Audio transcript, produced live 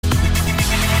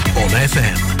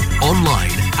FM, online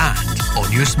and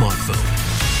on your smartphone.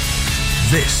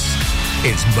 This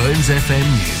is Mearns FM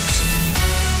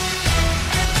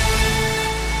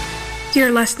News.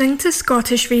 You're listening to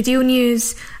Scottish Radio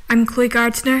News. I'm Chloe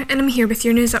Gardner and I'm here with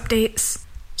your news updates.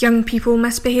 Young people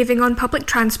misbehaving on public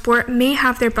transport may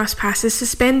have their bus passes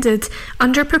suspended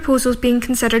under proposals being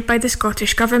considered by the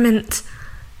Scottish Government.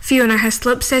 Fiona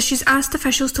Hislop says she's asked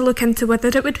officials to look into whether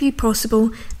it would be possible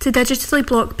to digitally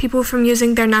block people from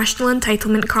using their national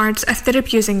entitlement cards if they're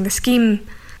abusing the scheme.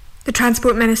 The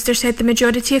Transport Minister said the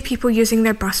majority of people using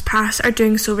their bus pass are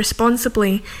doing so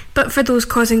responsibly, but for those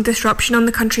causing disruption on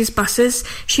the country's buses,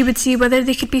 she would see whether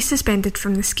they could be suspended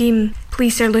from the scheme.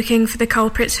 Police are looking for the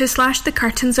culprits who slashed the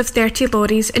curtains of 30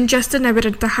 lorries in just an hour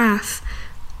and a half.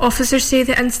 Officers say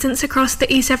the incidents across the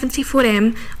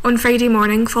A74M on Friday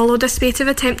morning followed a spate of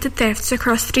attempted thefts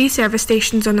across 3 service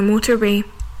stations on the motorway.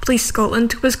 Police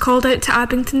Scotland was called out to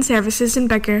Abington services in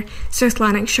Biggar, South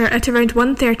Lanarkshire at around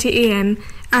 1:30am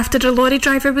after a lorry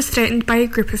driver was threatened by a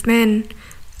group of men.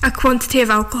 A quantity of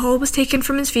alcohol was taken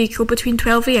from his vehicle between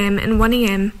 12am and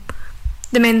 1am.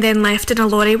 The men then left in a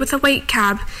lorry with a white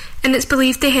cab, and it's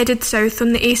believed they headed south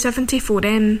on the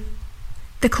A74M.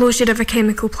 The closure of a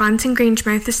chemical plant in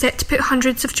Grangemouth is set to put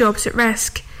hundreds of jobs at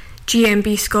risk.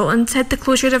 GMB Scotland said the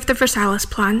closure of the Versailles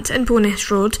plant in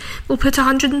Bowness Road will put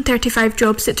 135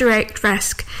 jobs at direct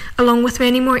risk, along with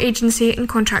many more agency and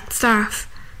contract staff.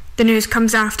 The news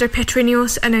comes after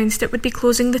Petroneos announced it would be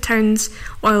closing the town's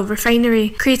oil refinery,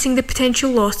 creating the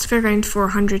potential loss of around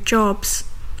 400 jobs.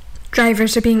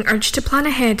 Drivers are being urged to plan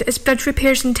ahead as bridge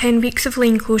repairs and 10 weeks of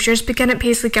lane closures begin at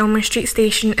Paisley-Gilmer Street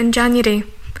Station in January.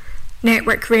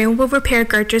 Network Rail will repair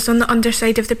girders on the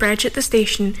underside of the bridge at the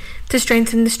station to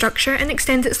strengthen the structure and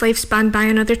extend its lifespan by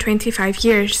another 25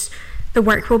 years. The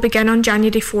work will begin on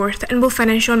January 4th and will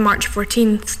finish on March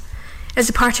 14th. As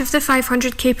a part of the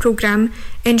 500k programme,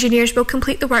 engineers will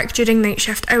complete the work during night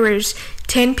shift hours,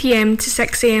 10pm to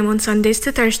 6am on Sundays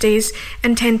to Thursdays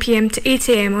and 10pm to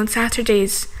 8am on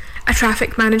Saturdays. A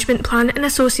traffic management plan and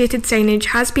associated signage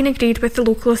has been agreed with the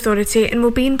local authority and will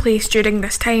be in place during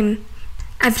this time.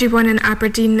 Everyone in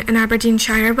Aberdeen and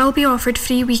Aberdeenshire will be offered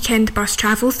free weekend bus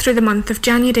travel through the month of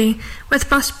January, with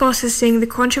bus bosses saying the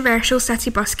controversial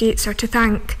city bus gates are to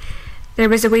thank. There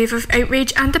was a wave of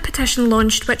outrage and a petition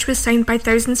launched which was signed by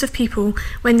thousands of people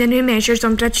when the new measures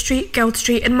on Bridge Street, Guild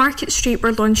Street and Market Street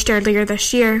were launched earlier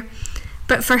this year.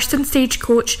 But First and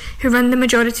Stagecoach, who run the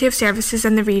majority of services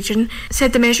in the region,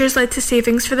 said the measures led to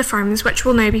savings for the firms which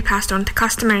will now be passed on to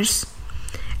customers.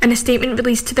 In a statement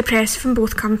released to the press from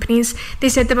both companies, they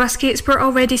said the bus gates were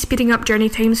already speeding up journey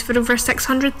times for over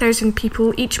 600,000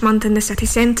 people each month in the city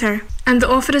centre. And the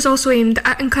offer is also aimed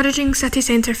at encouraging city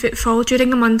centre footfall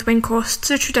during a month when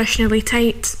costs are traditionally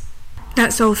tight.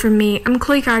 That's all from me. I'm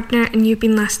Chloe Gardner and you've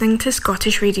been listening to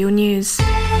Scottish Radio News.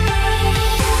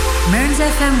 Mearns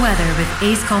FM weather with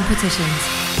Ace Competitions.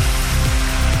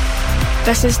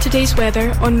 This is today's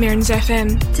weather on Mearns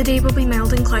FM. Today will be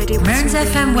mild and cloudy. Mearns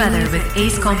FM weather with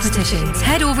Ace Competitions.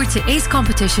 Head over to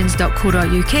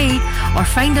acecompetitions.co.uk or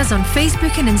find us on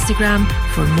Facebook and Instagram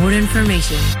for more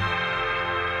information.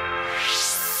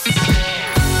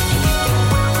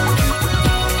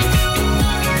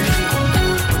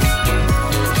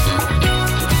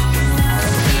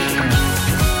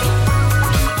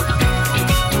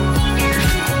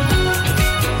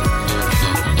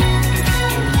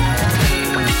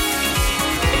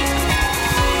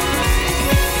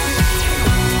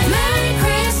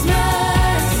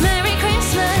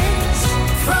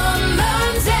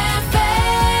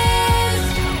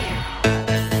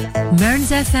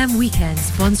 Mearns FM Weekend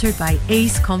sponsored by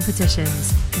Ace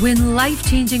Competitions. Win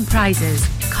life-changing prizes,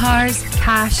 cars,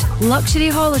 cash, luxury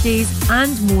holidays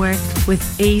and more with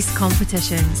Ace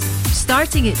Competitions.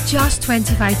 Starting at just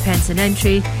 25p an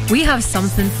entry, we have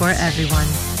something for everyone.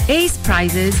 Ace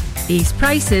prizes, Ace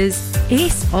prices,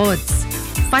 Ace odds.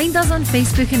 Find us on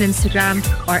Facebook and Instagram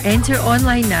or enter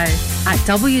online now at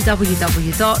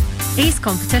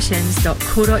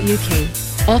www.acecompetitions.co.uk.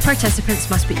 All participants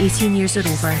must be 18 years or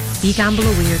over.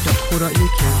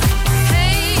 BeGambleAware.co.uk.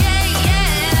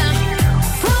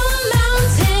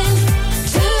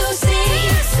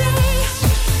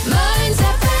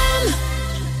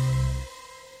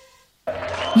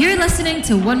 You're listening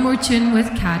to One More Tune with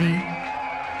Carrie.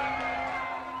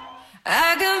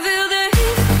 I can feel the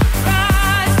heat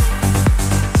rise.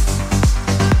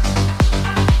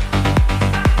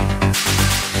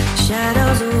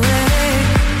 Shadows away.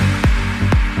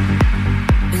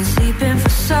 Been sleeping for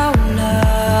so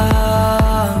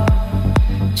long.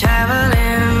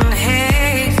 Traveling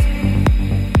haze.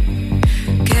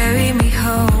 Carry me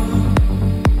home.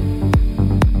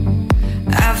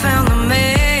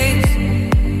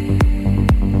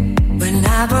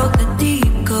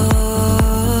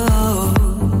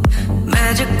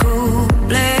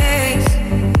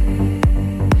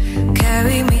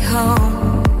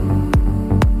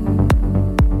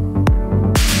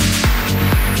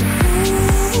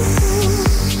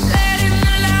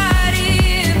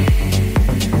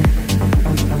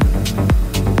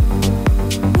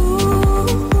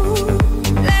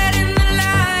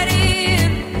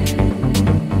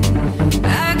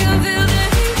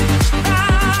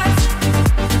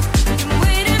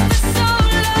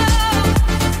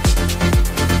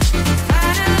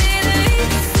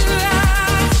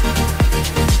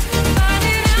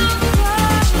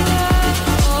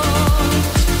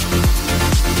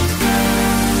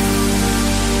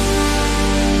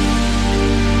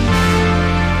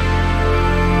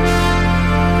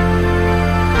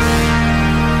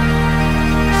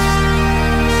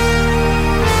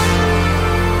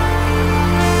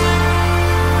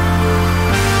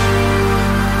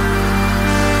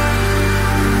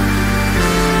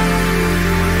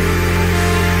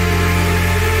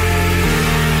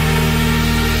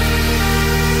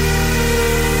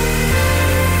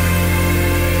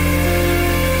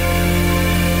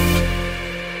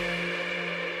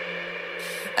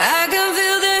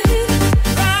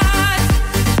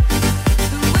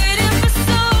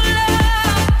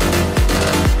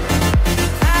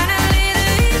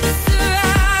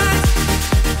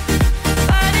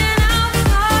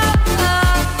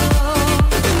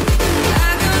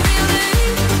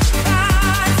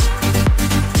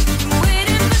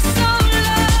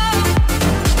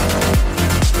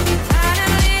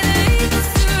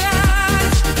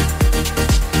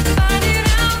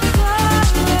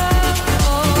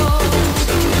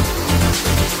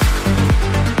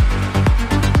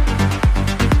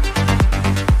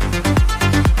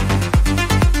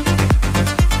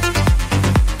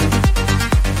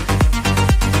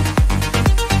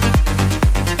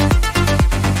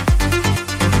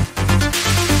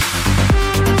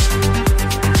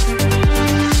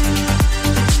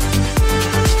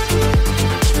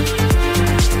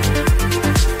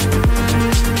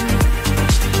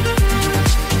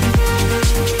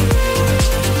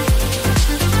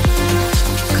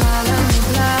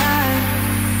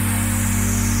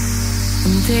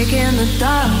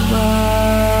 dark.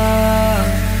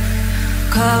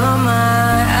 Cover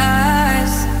my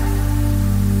eyes.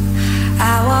 I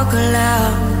walk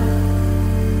alone,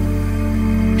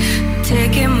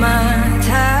 taking my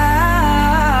time.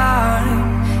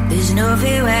 There's no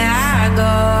fear where I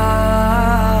go.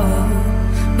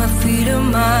 My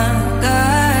freedom, my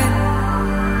guide,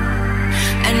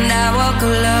 and I walk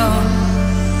alone.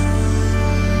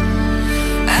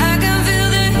 I can feel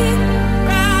the heat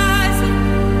rising.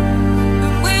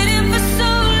 Been waiting for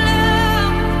so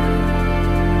long.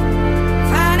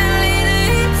 Finally the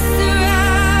heat's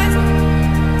rising.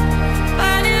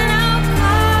 Finding out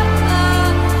how.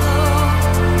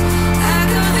 I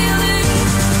can feel the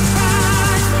heat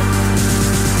rising.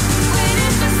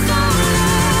 Waiting for so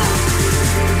long.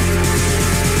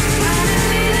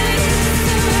 Finally the heat's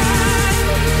rising. Finding out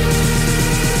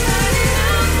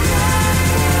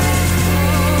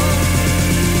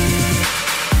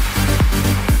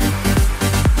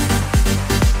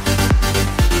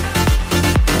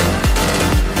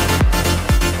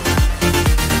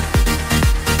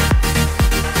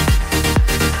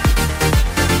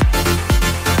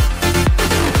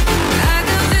how. I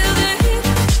can feel the heat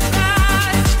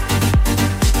rise,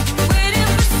 waiting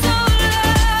for so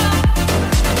long.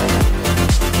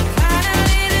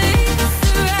 Finally the heat's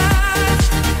rise,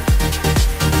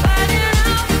 finding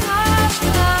out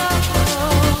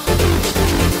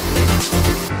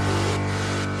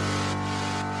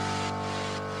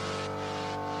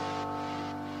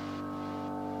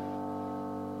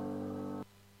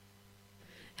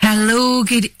Hello,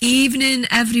 good evening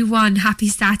everyone. Happy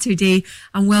Saturday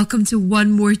and welcome to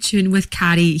One More Tune with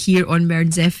Carrie here on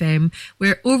Mearns FM,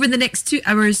 where over the next 2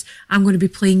 hours I'm going to be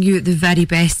playing you the very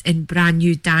best in brand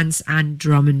new dance and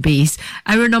drum and bass.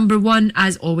 Hour number 1,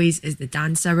 as always, is the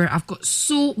dance hour. I've got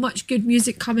so much good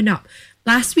music coming up.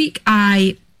 Last week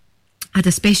I had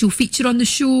a special feature on the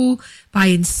show by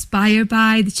Inspire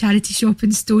By, the charity shop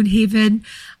in Stonehaven,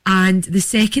 and the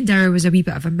second hour was a wee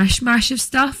bit of a mishmash of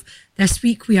stuff. This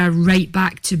week we are right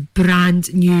back to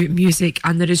brand new music,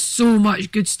 and there is so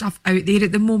much good stuff out there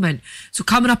at the moment. So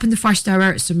coming up in the first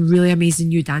hour, some really amazing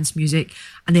new dance music,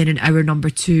 and then in hour number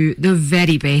 2, the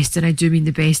very best, and I do mean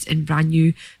the best, in brand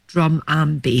new drum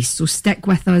and bass. So stick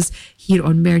with us here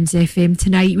on Mearns FM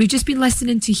tonight. We've just been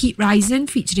listening to Heat Rising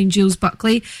featuring Jules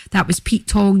Buckley. That was Pete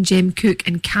Tong, Jem Cook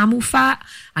and Camel Fat.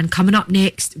 And coming up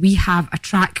next, we have a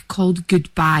track called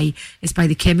Goodbye. It's by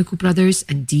the Chemical Brothers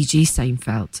and DJ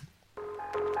Seinfeld.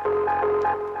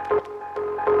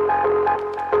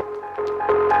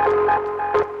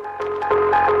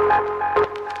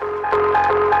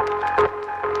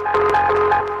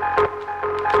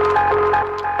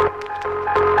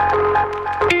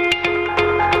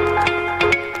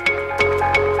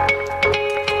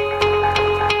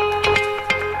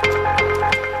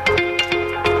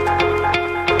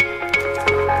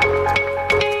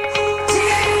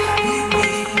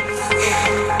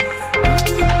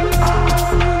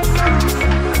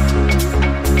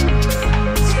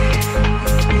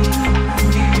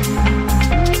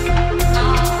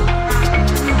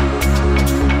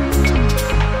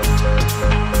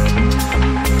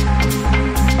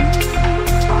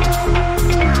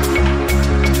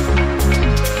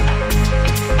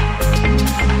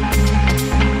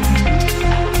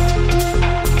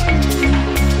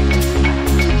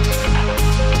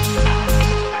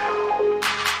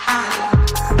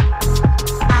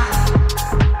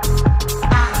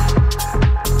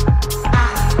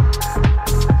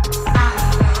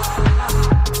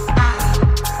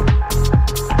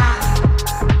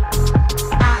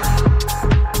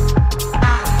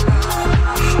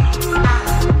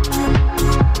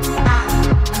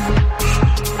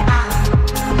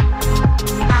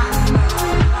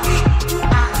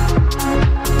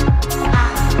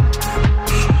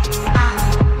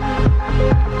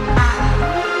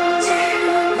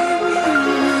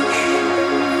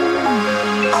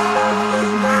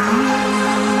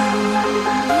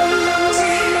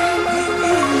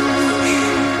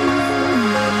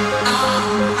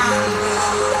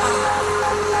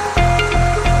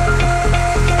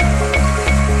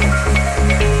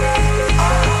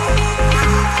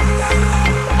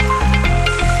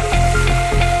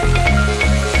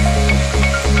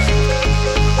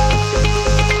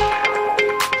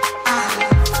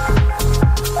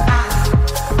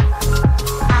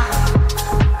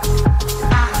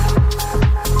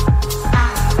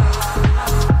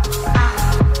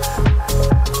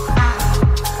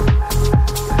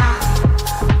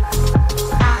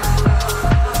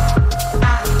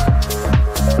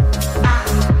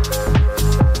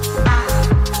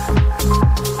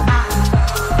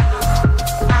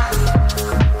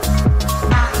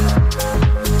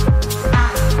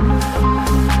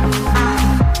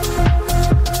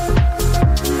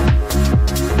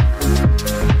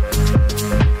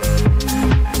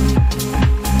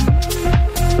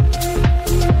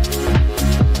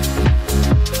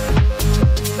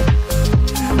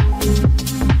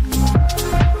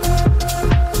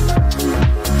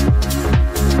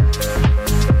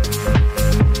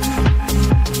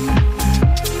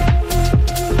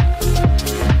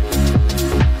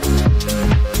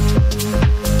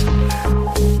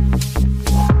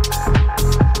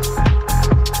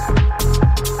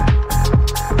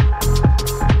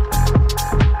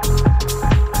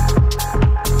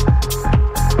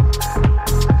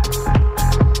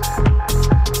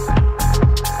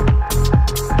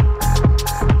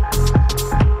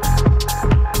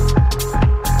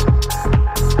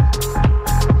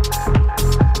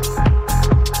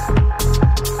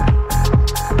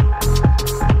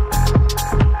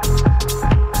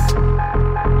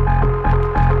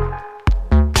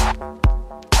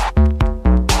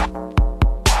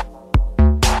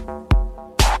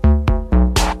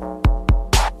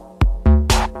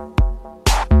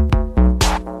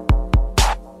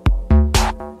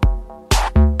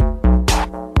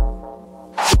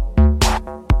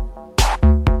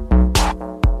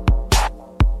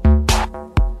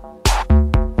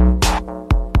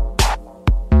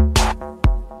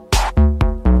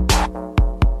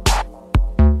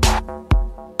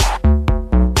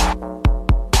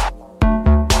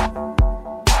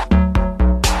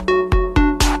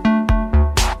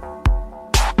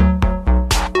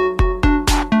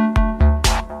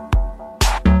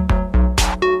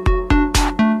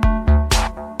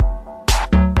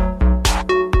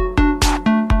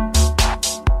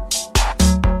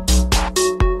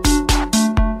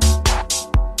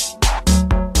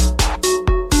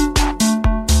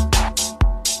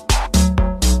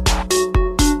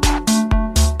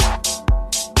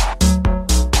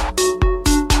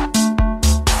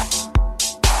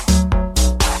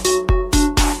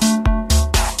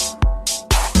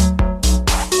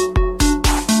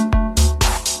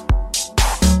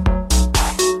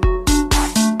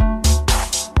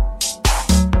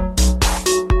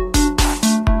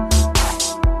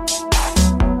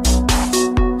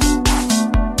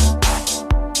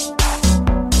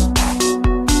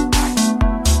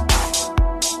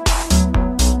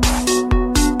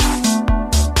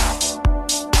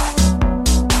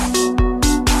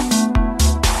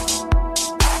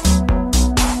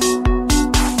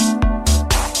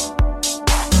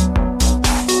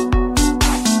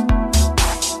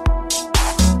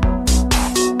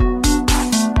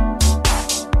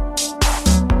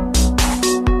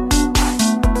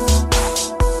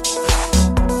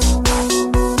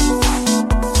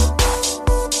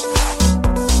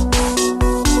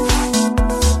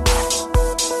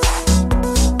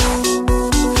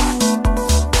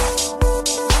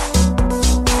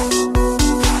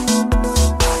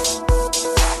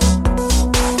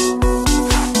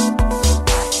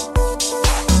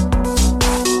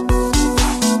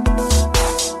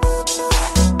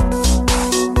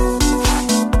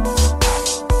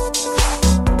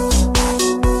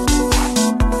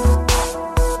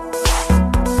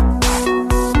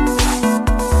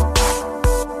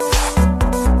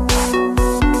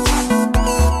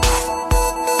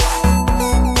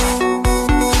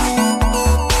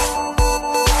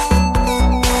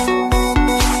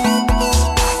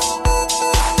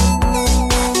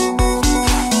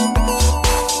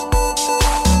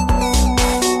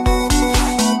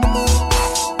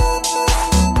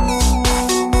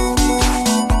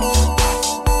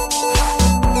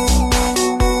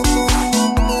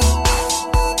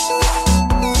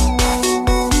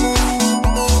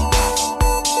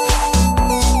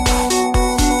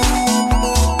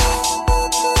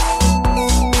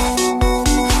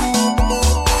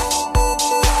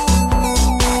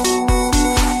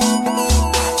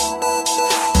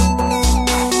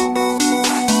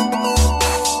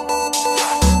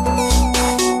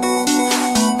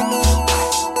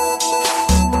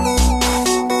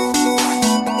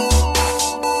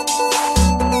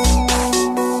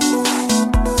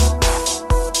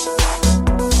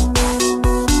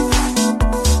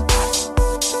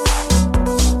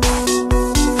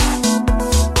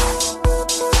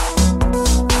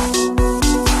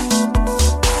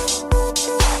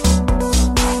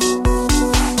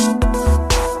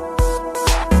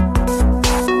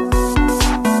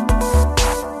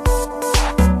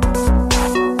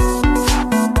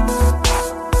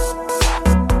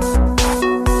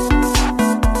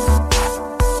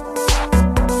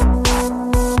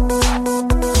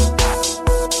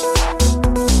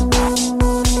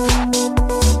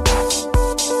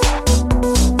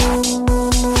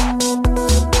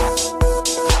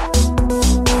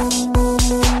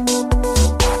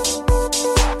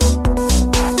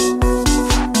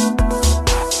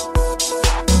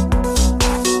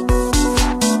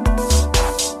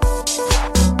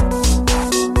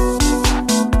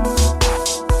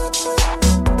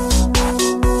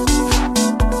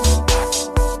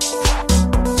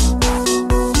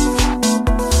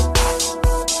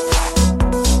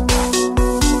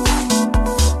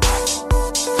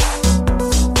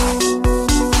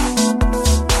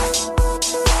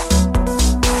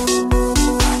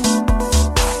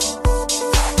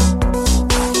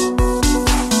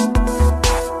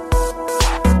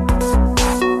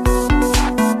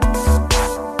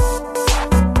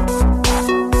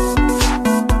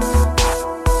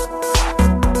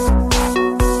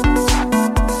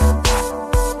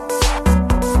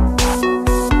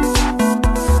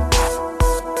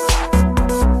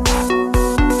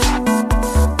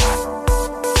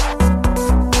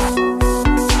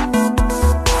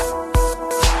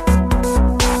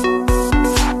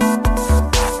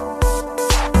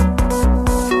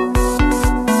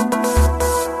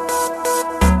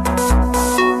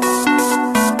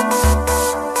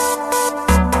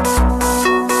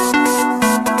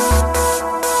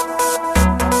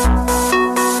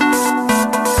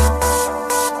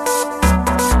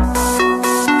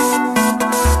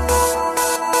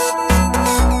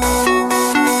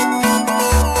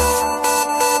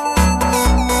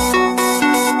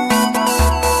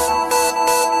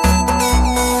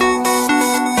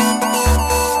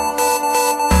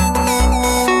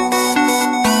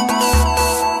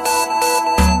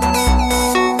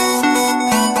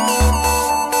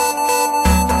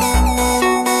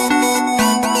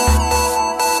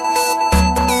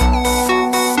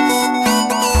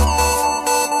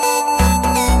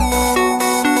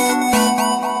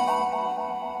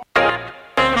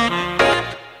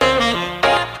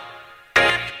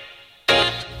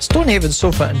 Stonehaven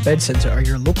Sofa and Bed Centre are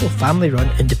your local family-run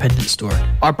independent store.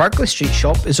 Our Barclay Street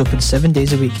shop is open 7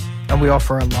 days a week, and we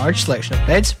offer a large selection of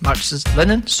beds, mattresses,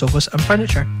 linen, sofas and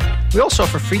furniture. We also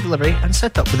offer free delivery and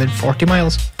set up within 40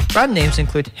 miles. Brand names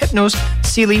include Hypnose,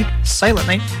 Sealy, Silent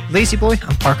Night, Lazy Boy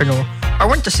and Parker Knoll. Our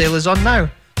winter sale is on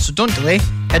now, so don't delay.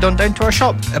 Head on down to our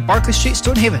shop at Barclay Street,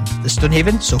 Stonehaven, the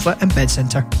Stonehaven Sofa and Bed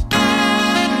Centre.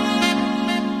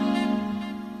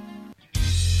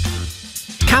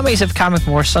 Cammie's of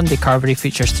Cammaigmore Sunday Carvery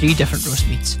features 3 different roast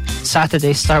meats.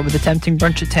 Saturdays start with a tempting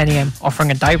brunch at 10 a.m, offering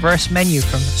a diverse menu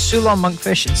from Ceylon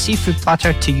monkfish and seafood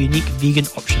platter to unique vegan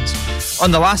options.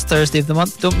 On the last Thursday of the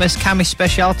month, don't miss Cammie's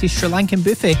Speciality Sri Lankan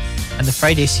Buffet and the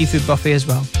Friday Seafood Buffet as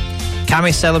well.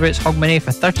 Cammie celebrates Hogmanay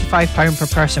for £35 per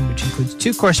person, which includes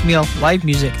 2-course meal, live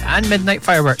music and midnight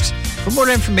fireworks. For more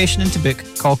information and to book,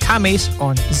 call Cammie's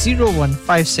on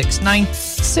 01569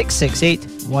 668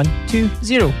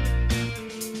 120.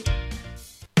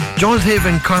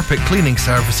 Johnshaven Carpet Cleaning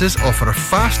Services offer a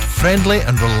fast, friendly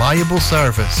and reliable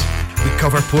service. We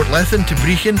cover Portlethen to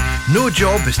Brechin. No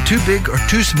job is too big or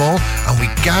too small, and we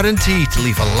guarantee to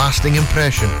leave a lasting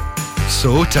impression.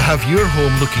 So, to have your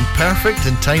home looking perfect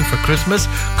in time for Christmas,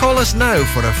 call us now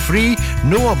for a free,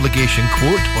 no-obligation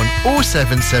quote on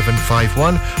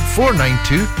 07751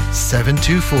 492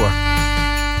 724.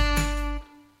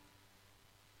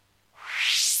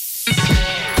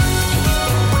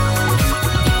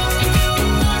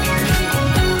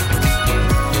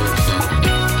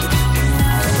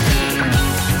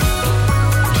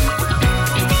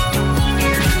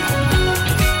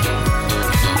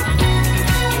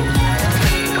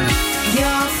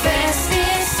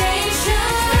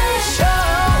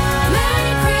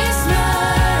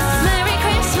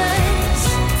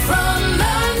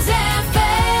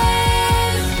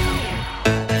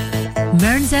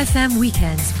 FM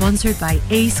Weekend, sponsored by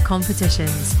Ace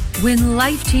Competitions. Win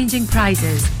life-changing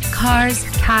prizes, cars,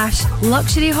 cash,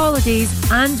 luxury holidays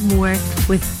and more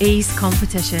with Ace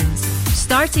Competitions.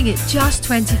 Starting at just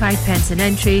 25p an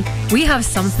entry, we have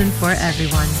something for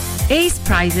everyone. Ace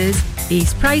prizes,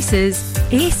 Ace prices,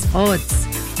 Ace odds.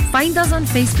 Find us on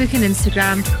Facebook and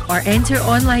Instagram or enter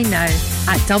online now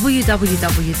at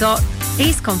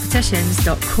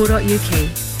www.acecompetitions.co.uk.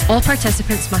 All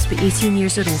participants must be 18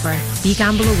 years or over.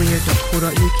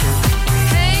 BeGambleAware.co.uk.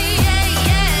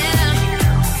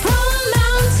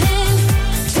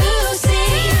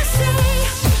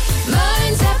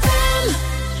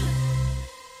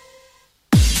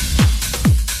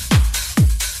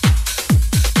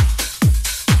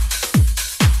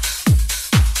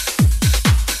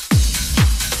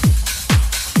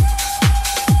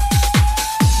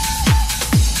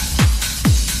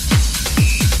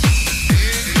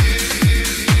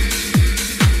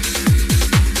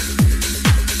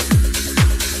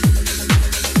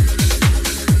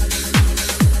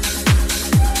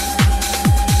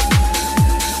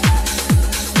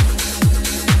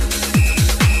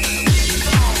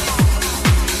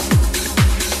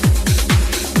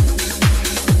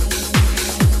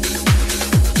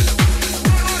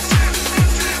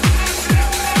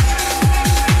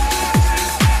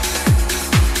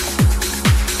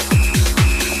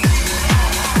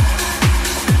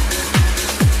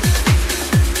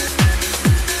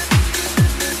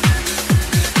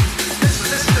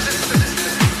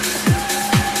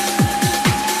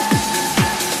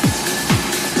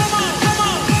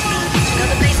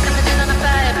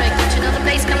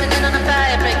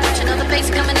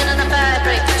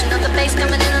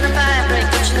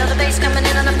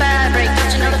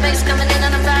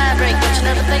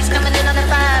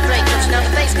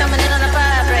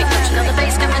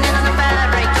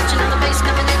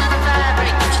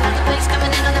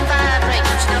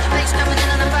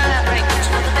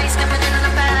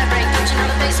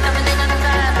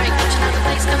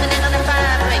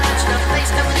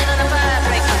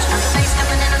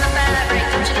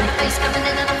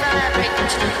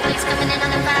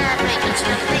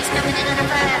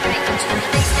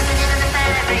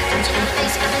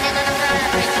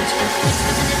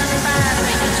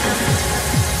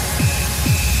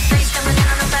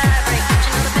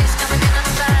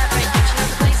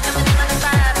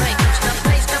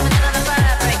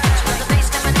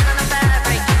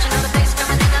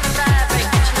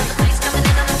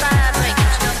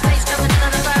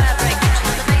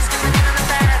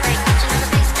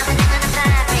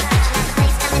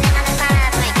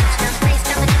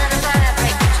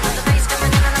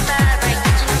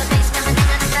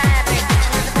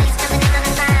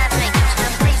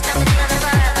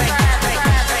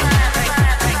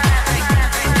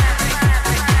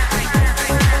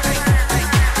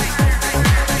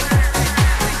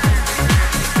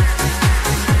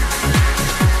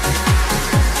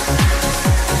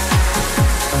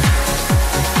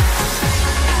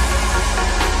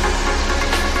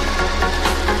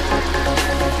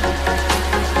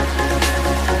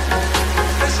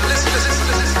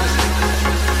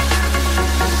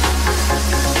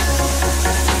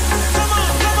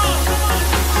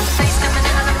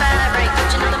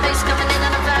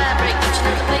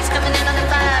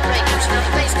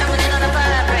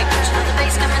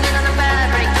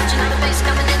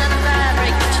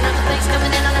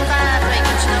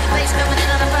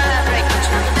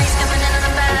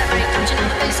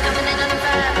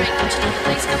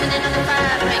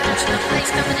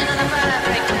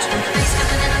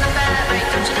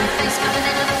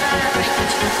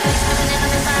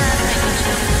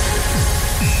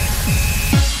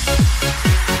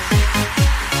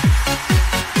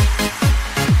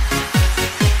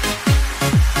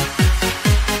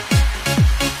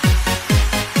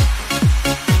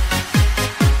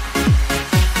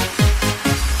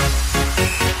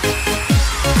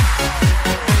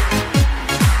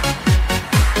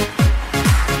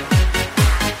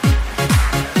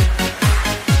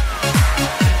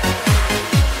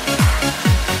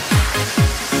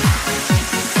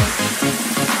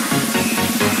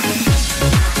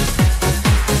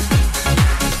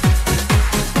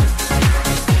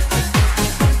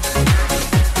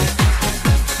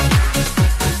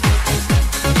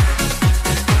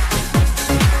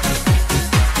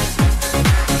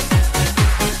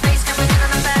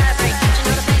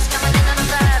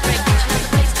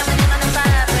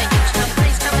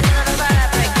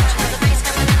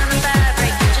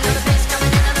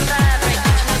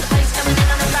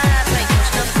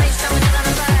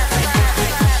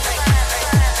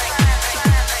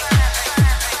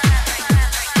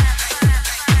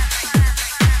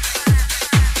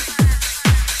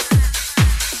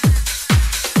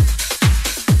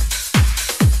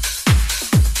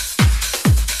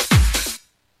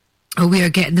 We are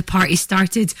getting the party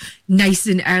started nice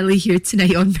and early here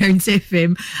tonight on Mearns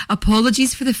FM.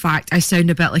 Apologies for the fact I sound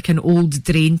a bit like an old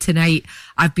drain tonight.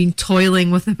 I've been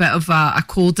toiling with a bit of a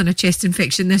cold and a chest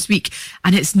infection this week,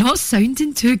 and it's not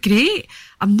sounding too great.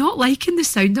 I'm not liking the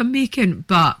sound I'm making,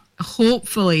 but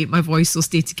hopefully my voice will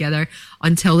stay together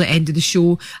until the end of the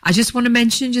show. I just want to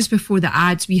mention, just before the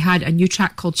ads, we had a new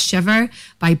track called Shiver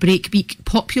by Breakbeat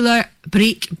Popular.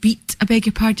 Breakbeat, I beg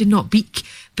your pardon, not Beak.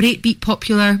 Breakbeat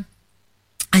Popular.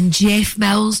 And Jeff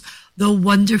Mills, the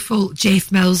wonderful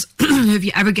Jeff Mills. If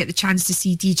you ever get the chance to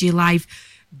see DJ live,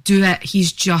 do it.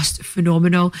 He's just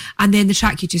phenomenal. And then the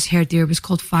track you just heard there was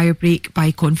called Firebreak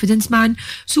by Confidence Man.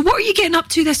 So what are you getting up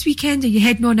to this weekend? Are you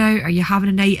heading on out? Are you having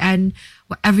a night in?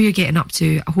 Whatever you're getting up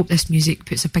to, I hope this music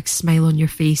puts a big smile on your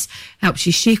face, helps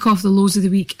you shake off the lows of the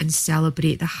week and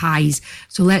celebrate the highs.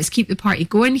 So let's keep the party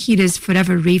going. Here is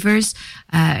Forever Ravers.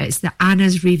 It's the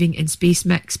Anna's Raving in Space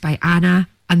mix by Anna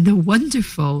and the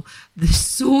wonderful, the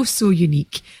so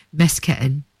unique Miss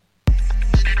Kitten.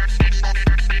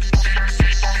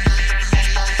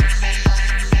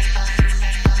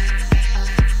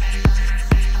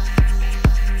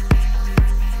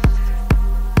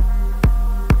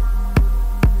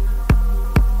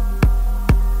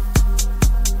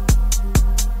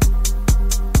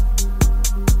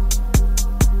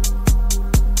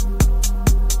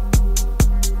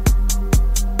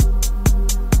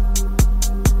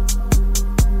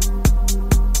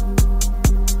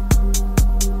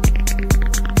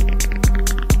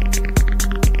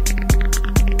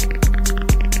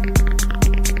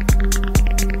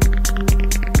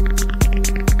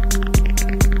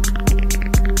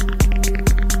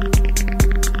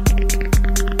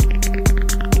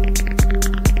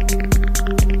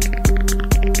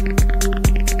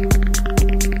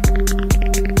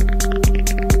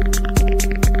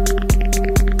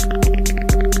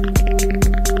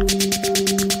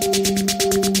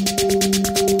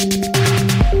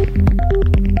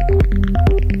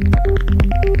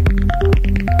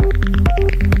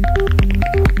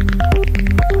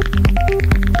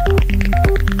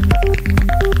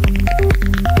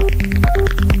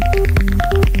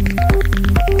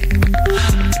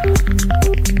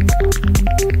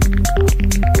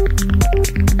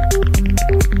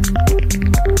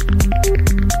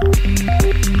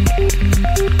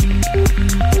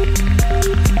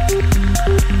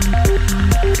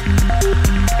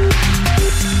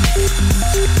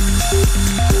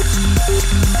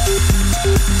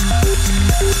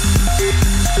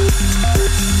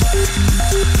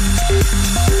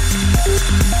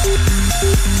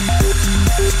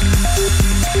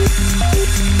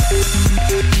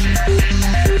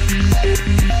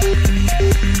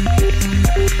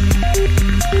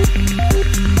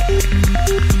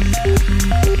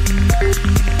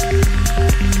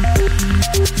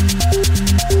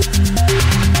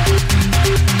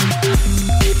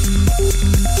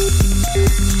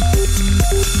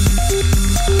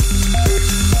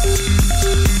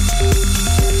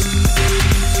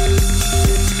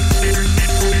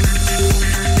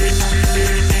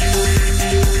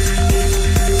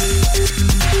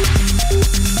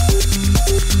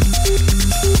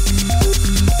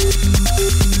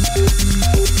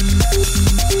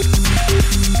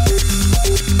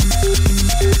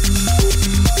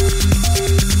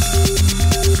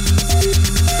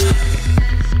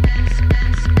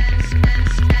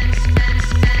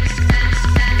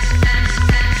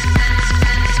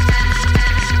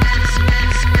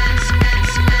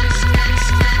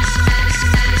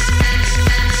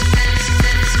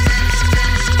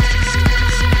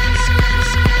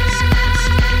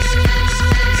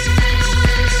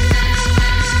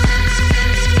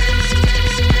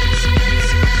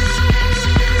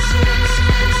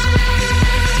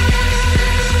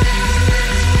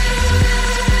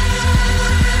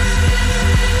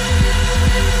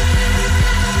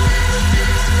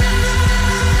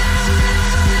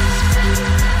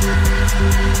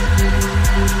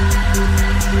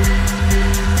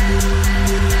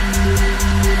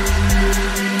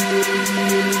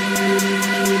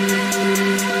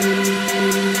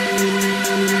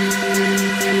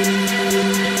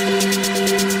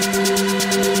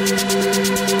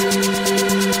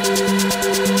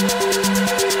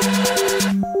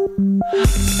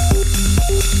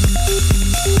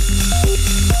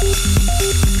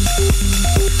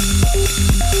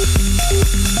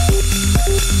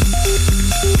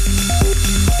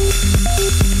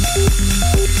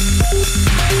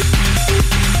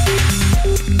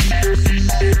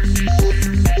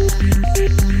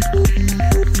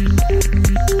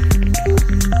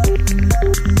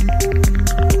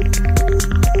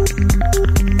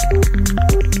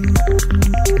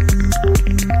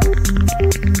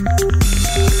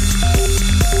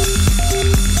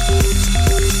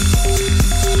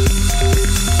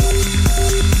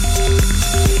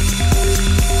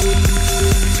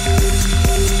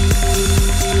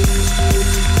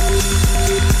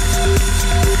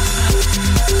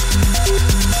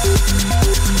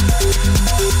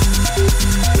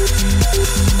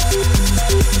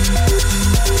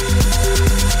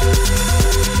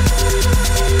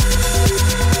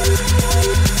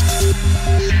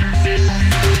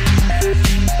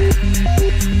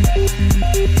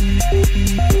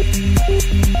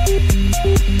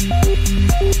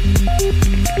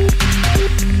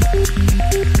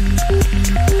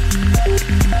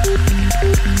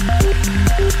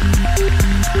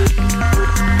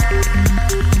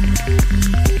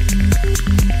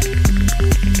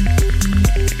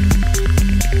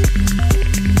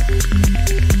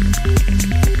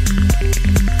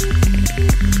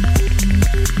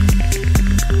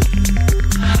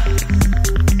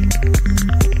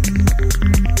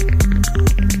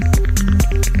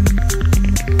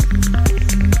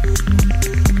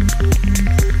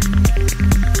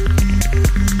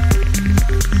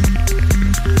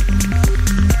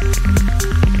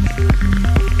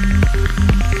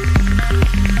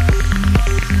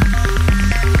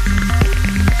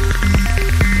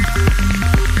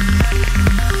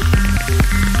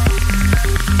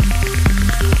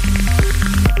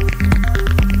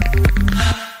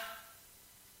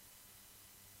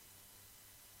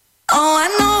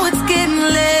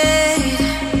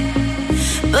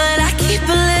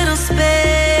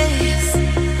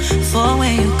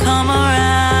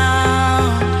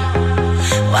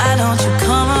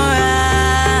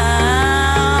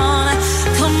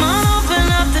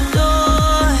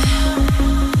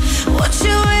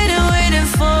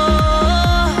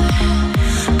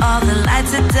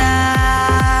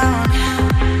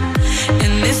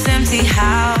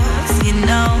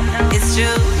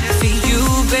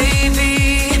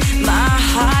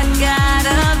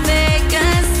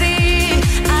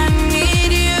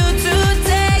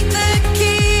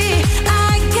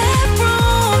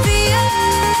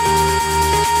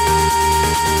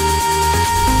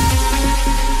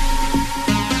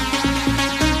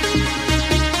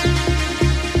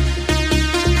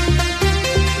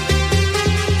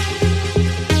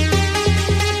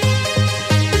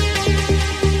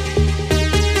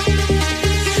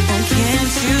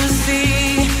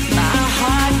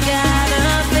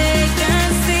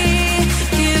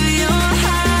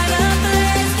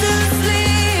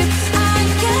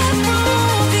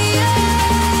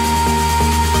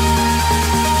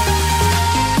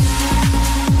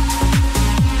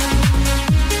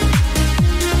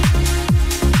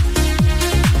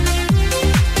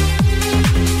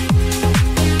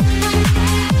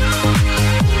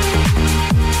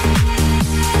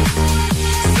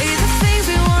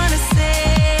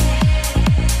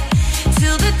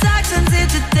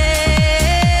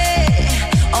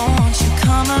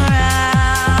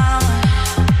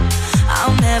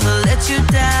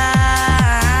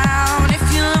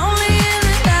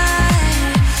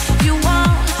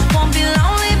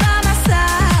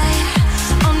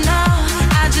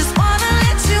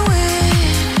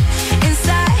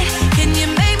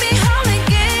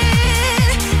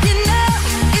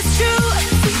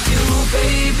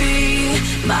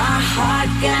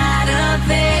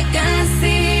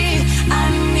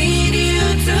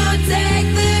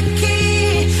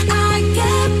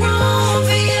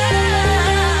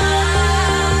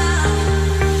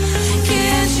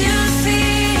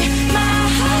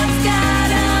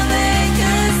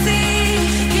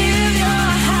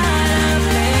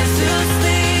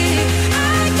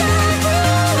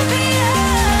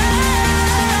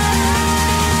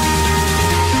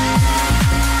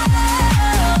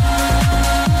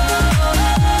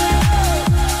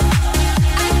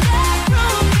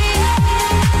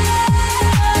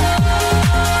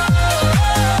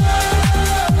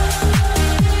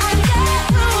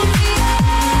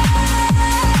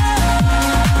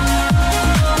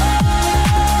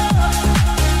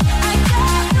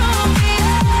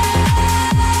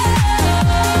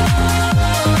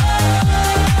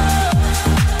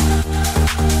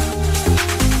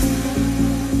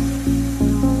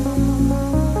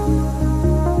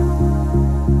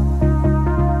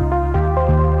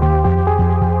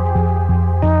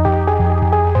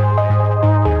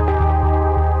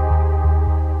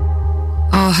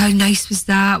 nice was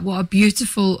that? What a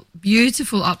beautiful,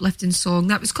 beautiful uplifting song.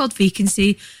 That was called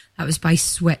Vacancy. That was by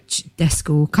Switch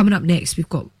Disco. Coming up next, we've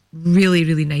got really,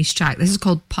 really nice track. This is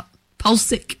called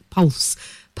Pulsic Pulse.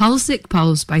 Pulsic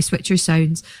Pulse by Switcher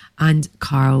Sounds and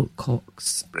Carl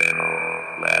Cox.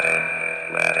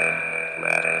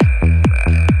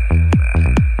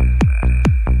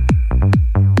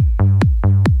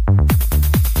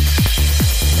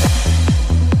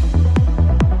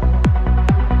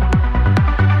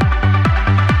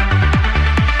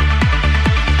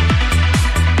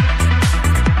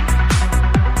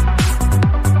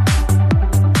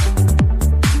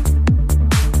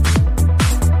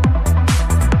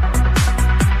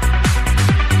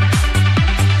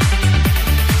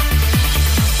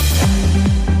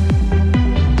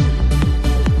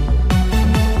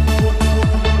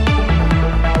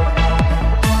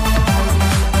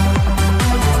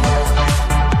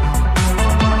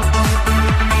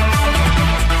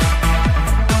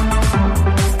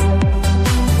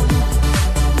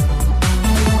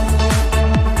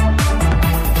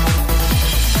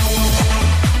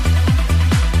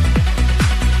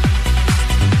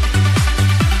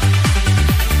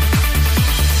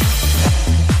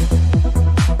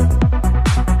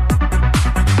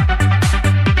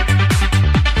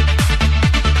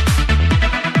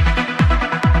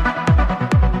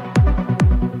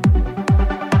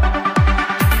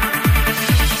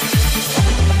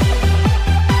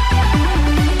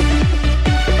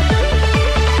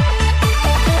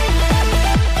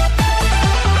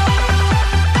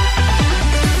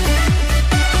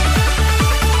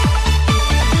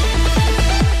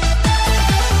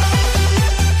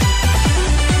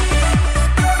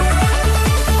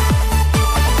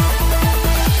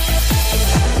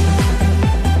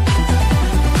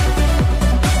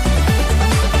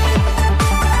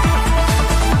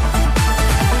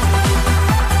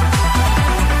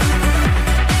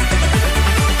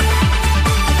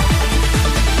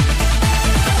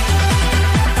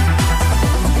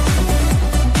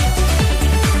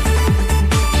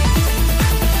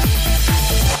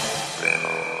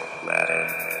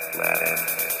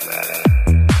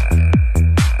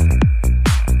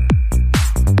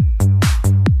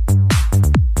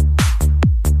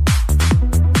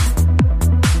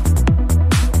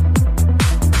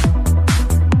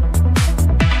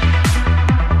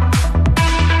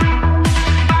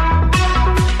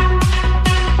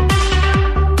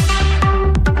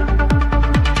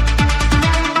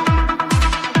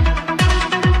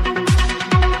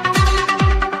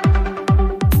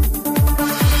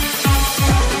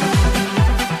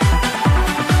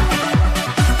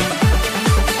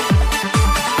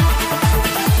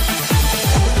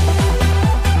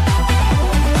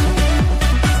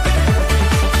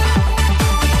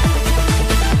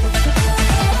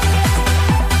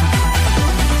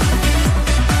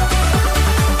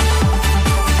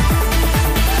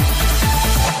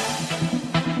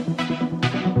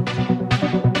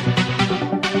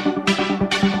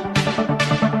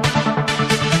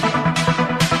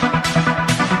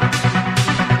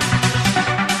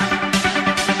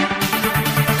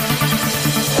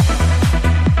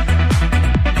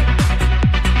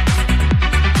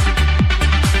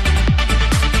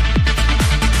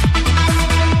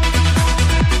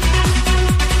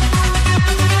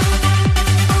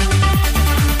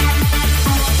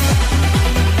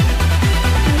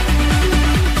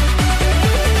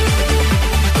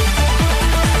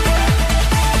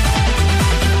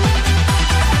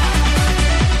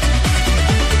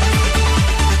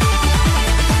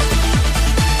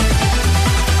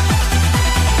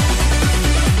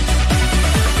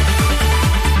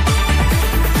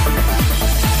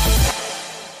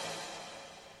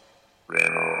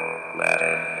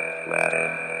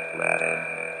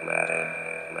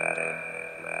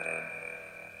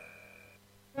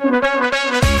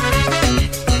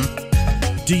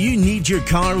 Do you need your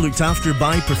car looked after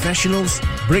by professionals?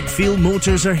 Brickfield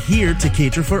Motors are here to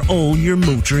cater for all your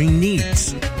motoring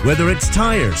needs. Whether it's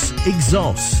tyres,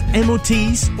 exhausts,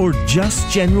 MOTs or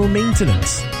just general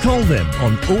maintenance, call them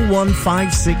on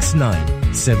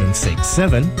 01569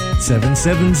 767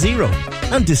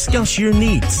 770 and discuss your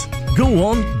needs. Go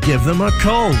on, give them a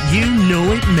call. You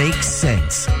know it makes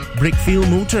sense. Brickfield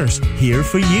Motors, here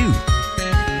for you.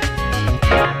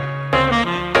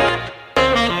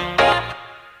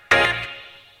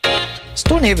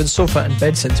 Stonehaven Sofa and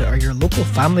Bed Centre are your local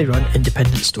family-run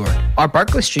independent store. Our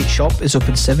Berkeley Street shop is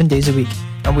open 7 days a week,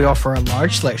 and we offer a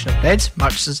large selection of beds,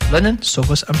 mattresses, linen,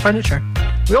 sofas and furniture.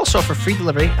 We also offer free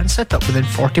delivery and set up within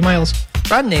 40 miles.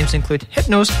 Brand names include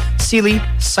Hypnose, Sealy,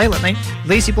 Silent Night,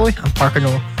 Lazy Boy and Parker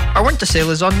Knoll. Our winter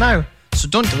sale is on now, so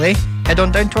don't delay. head on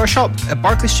down to our shop at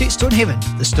Barclay Street, Stonehaven,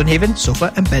 the Stonehaven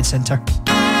Sofa and Bed Centre.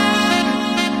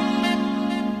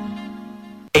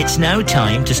 It's now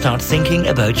time to start thinking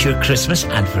about your Christmas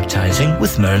advertising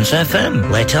with Mearns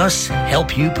FM. Let us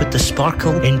help you put the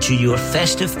sparkle into your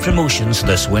festive promotions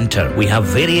this winter. We have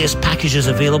various packages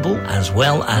available, as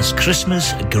well as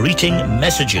Christmas greeting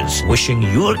messages, wishing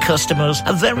your customers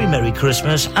a very Merry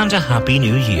Christmas and a Happy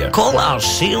New Year. Call our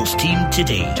sales team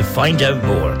today to find out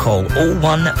more. Call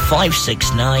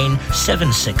 01569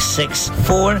 766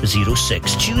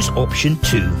 406. Choose option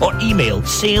 2 or email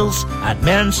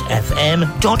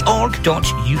sales@mearnsfm.org.uk.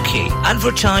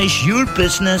 Advertise your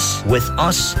business with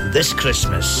us this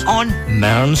Christmas on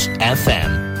Mearns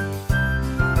FM.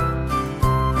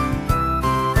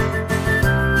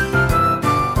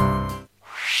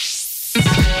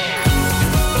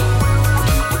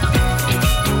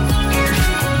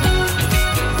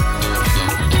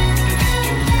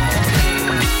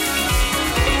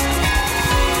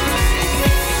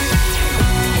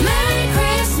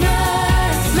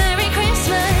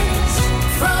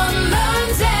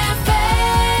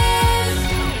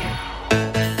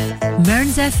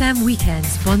 Mearns FM Weekend,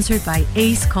 sponsored by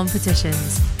Ace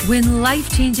Competitions. Win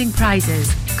life-changing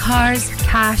prizes, cars,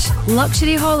 cash,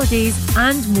 luxury holidays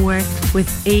and more with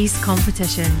Ace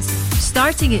Competitions.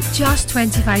 Starting at just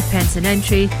 25 pence an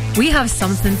entry, we have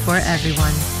something for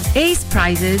everyone. Ace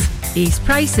prizes, ace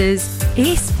prices,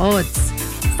 ace odds.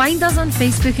 Find us on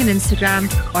Facebook and Instagram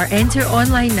or enter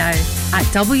online now at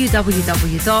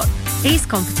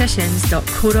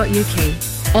www.acecompetitions.co.uk.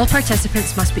 All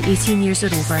participants must be 18 years or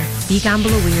over.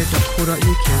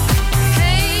 BeGambleAware.co.uk.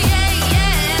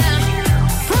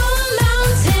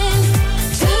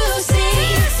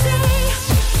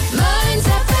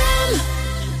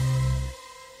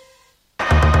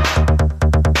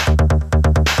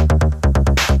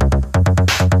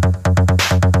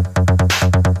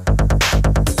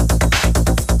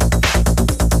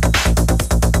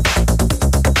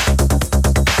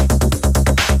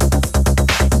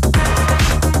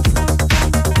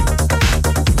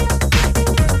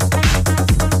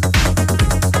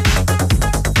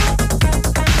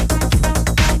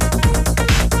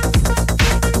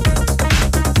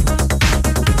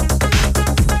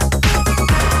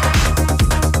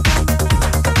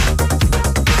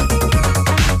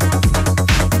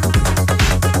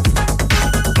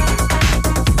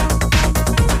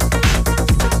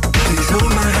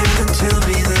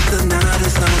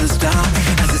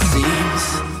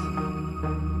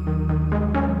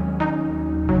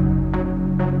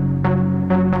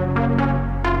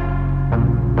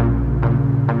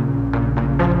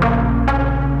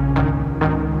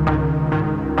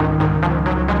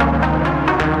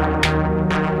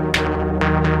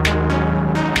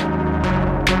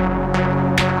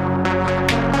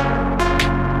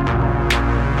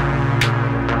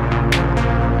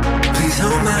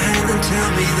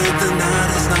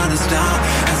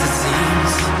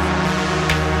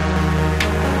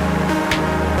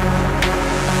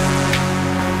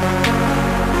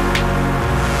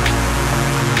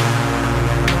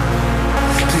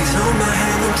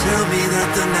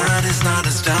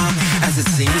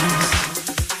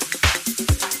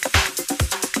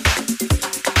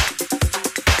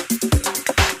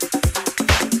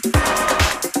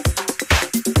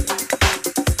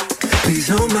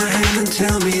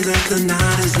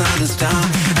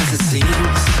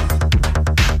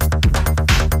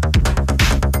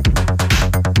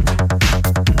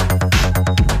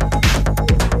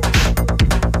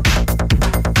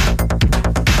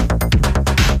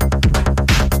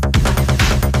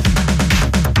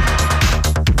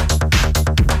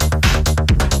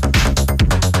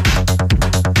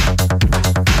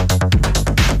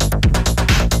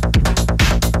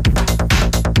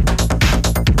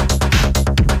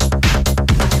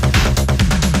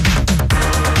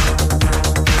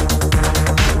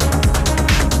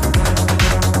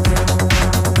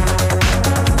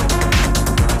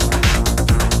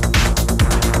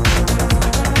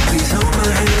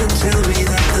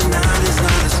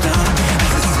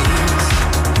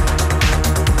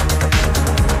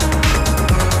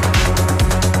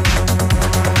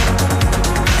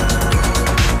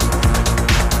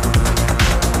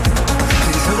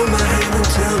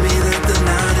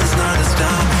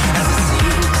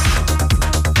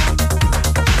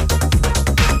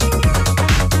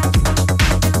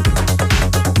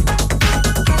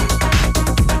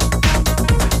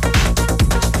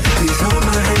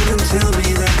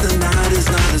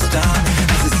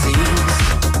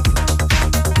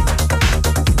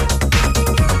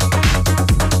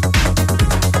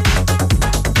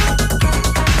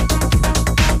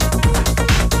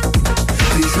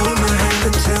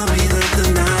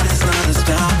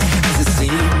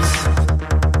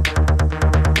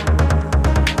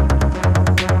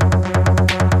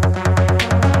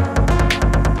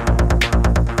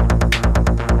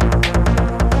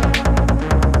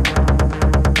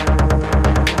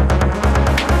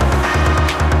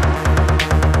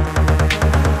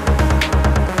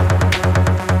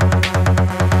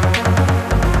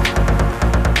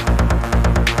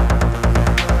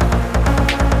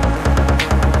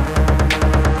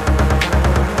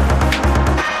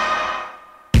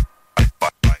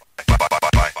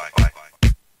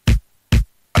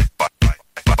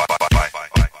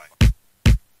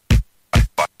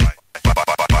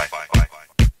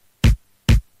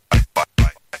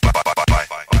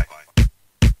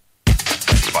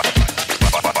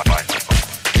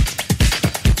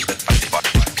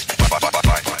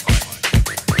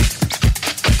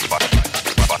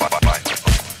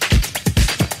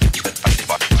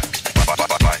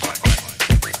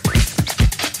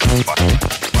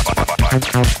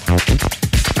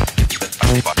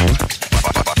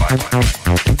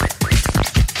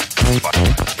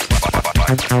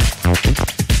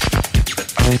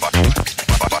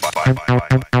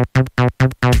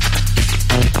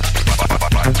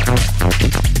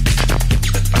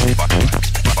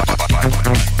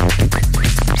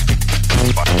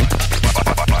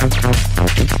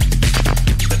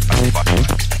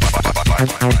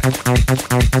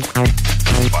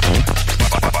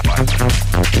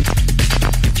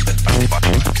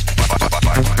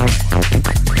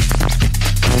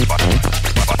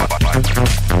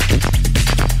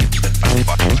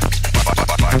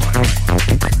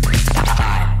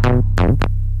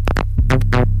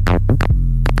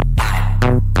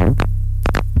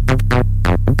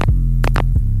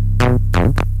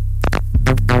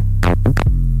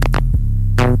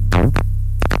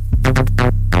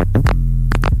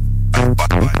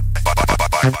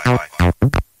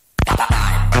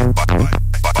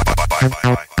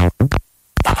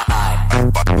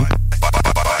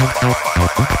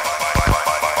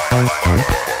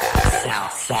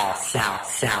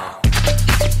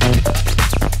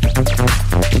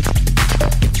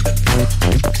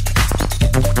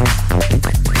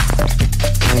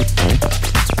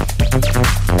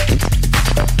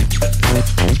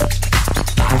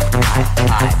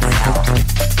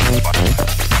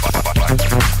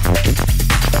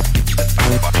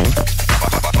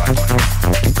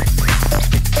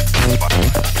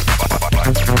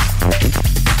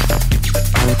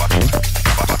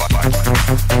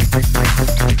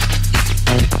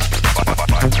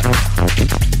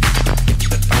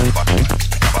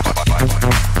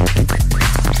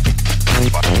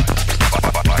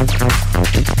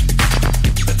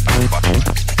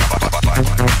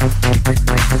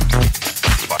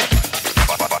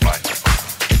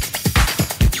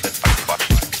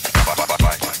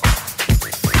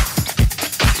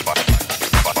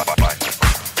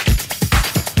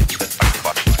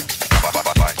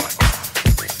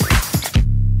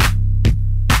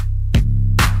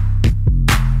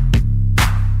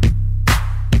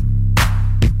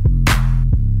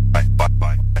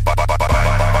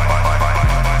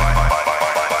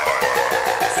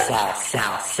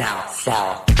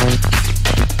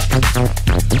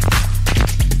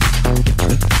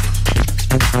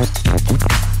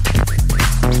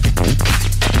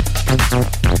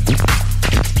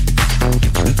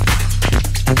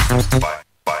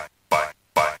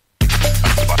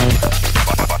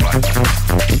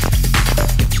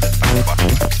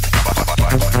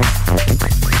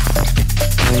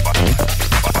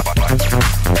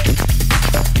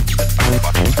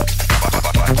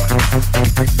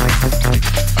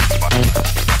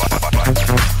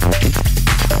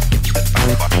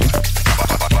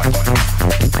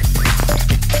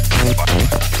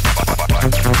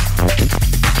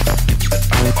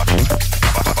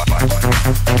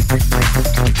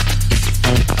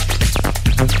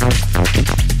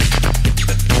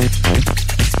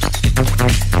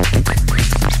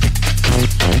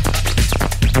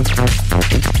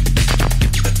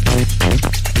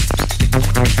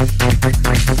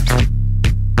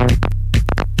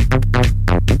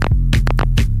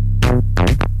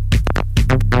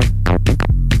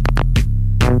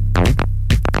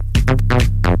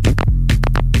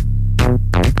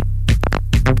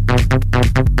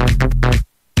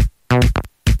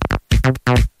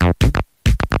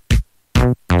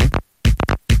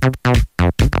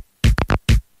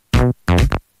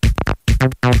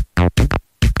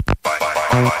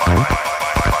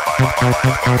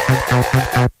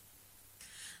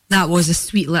 That was a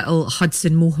sweet little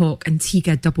Hudson Mohawk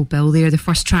Antigua double bill there. The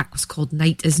first track was called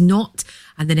Night Is Not,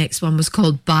 and the next one was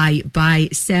called Buy,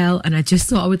 Sell. And I just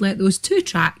thought I would let those two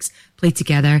tracks play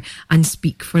together and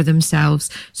speak for themselves.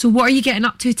 So what are you getting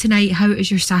up to tonight? How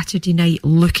is your Saturday night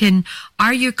looking?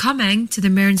 Are you coming to the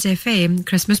Mearns FM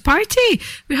Christmas party?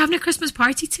 We're having a Christmas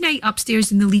party tonight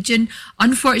upstairs in the Legion.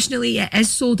 Unfortunately, it is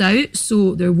sold out,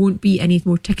 so there won't be any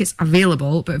more tickets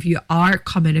available. But if you are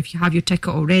coming, if you have your ticket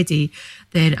already,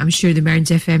 then I'm sure the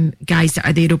Mearns FM guys that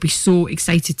are there will be so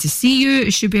excited to see you.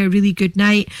 It should be a really good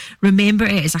night. Remember,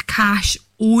 it is a cash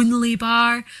only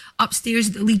bar upstairs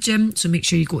at the Legion, so make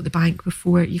sure you go to the bank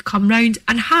before you come round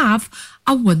and have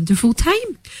a wonderful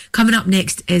time. Coming up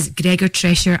next is Gregor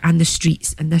Tresher and the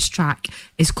Streets, and this track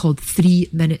is called 3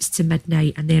 Minutes to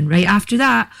Midnight. And then right after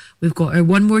that, we've got our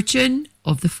one more tune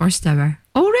of the first hour.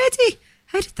 Already?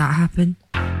 How did that happen?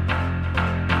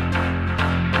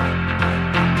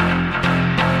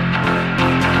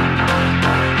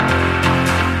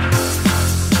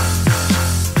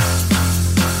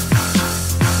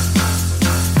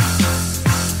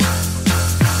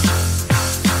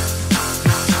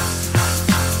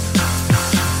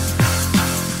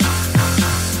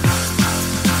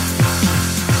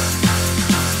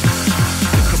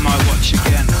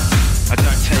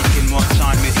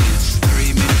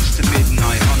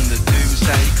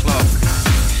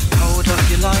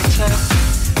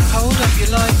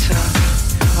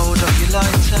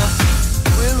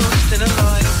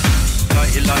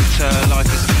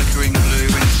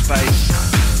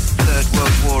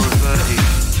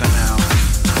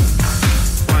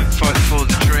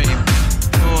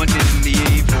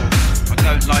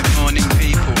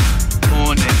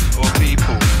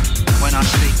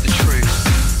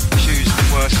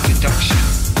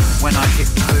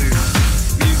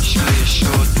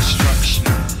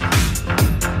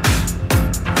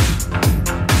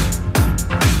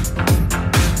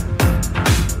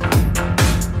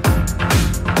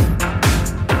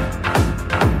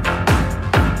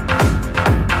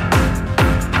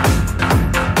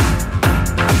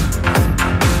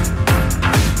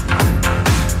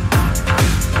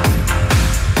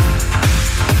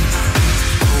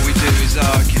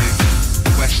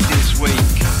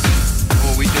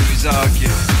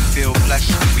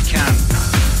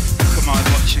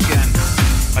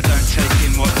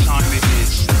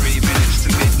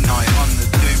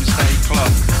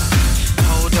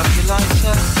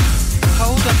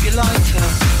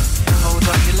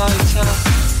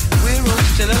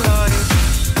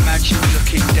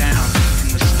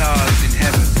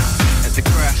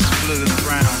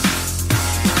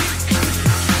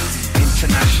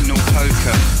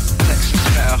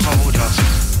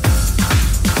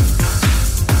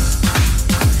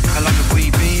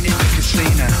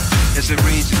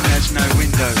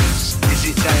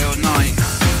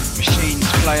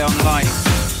 light.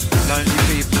 Lonely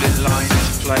people in line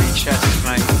to play chess,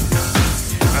 mate.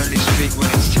 Only speak when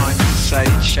it's time to say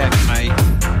checkmate.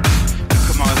 Look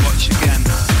at my watch again.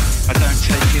 I don't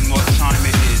take in what time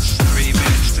it is. 3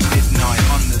 minutes to midnight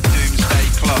on the doomsday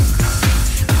clock.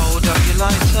 Hold up your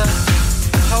lighter.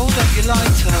 Hold up your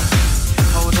lighter.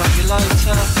 Hold up your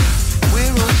lighter.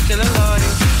 We're all still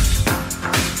alive.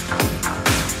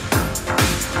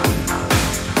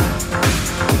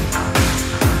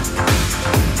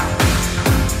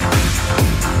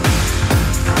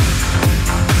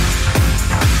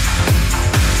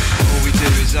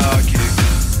 Argue,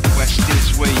 West is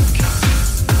weak.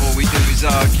 All we do is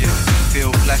argue,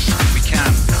 feel blessed if we can.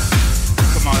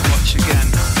 Look at my watch again.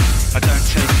 I don't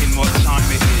take in what time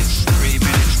it is. 3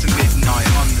 minutes to midnight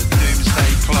on the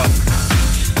doomsday clock.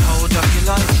 Hold up your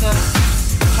lighter.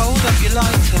 Hold up your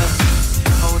lighter.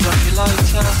 Hold up your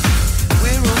lighter.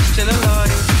 We're all still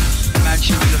alive.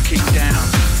 Imagine looking down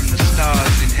from the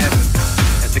stars in heaven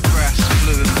at the grass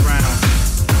blue and brown.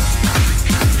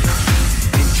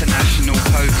 International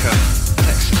poker,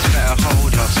 Texas better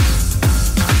hold us.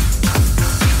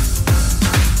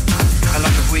 How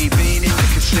long have we been in the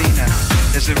casino?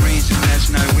 There's a reason there's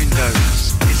no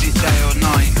windows. Is it day or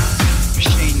night?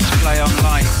 Machines play on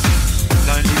light.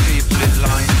 Lonely people in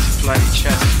line to play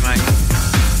chess, mate.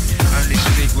 Only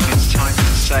speak when it's time to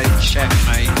say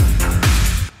checkmate.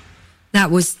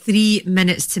 That was 3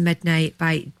 minutes to midnight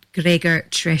by Gregor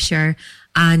Tresher.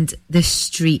 And The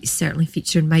Streets, certainly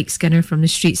featuring Mike Skinner from The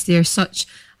Streets there. Such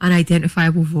an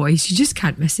identifiable voice. You just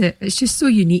can't miss it. It's just so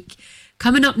unique.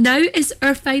 Coming up now is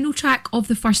our final track of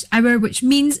the first hour, which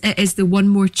means it is the one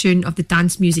more tune of the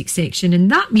dance music section.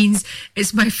 And that means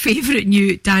it's my favourite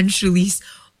new dance release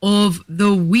of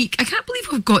the week. I can't believe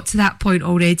we've got to that point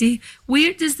already.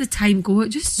 Where does the time go? It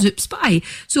just zips by.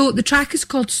 So the track is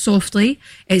called Softly.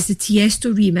 It's the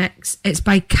Tiesto remix. It's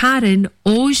by Karen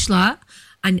Ojla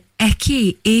and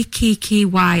Ikky,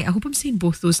 A-K-K-Y. I hope I'm saying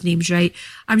both those names right.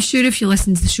 I'm sure if you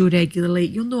listen to the show regularly,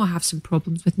 you'll know I have some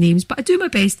problems with names, but I do my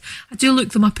best. I do look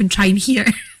them up and try and hear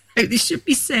how they should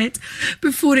be said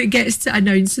before it gets to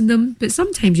announcing them. But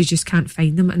sometimes you just can't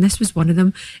find them, and this was one of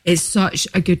them. It's such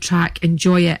a good track.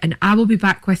 Enjoy it. And I will be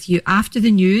back with you after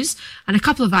the news and a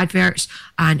couple of adverts,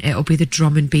 and it'll be the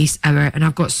drum and bass hour. And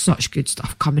I've got such good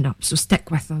stuff coming up, so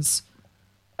stick with us.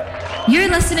 You're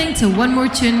listening to One More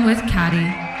Tune with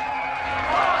Carrie.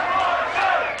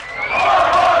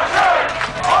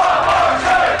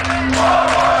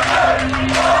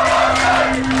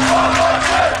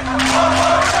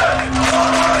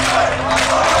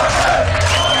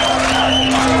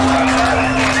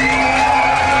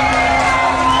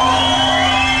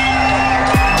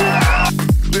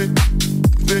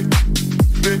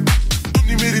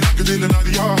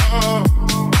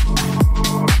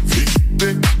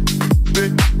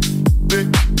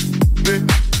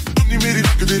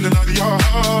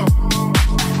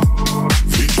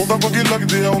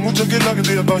 ਚੰਗੇ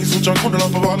ਲੱਗਦੇ ਆ ਤਾਂ ਹੀ ਸੋਚਾਂ ਘੁੰਡਣਾ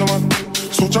ਪਵਾ ਲਵਾਂ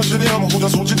ਸੋਚਾਂ ਸ਼ਰਿਆਮ ਹੋ ਜਾ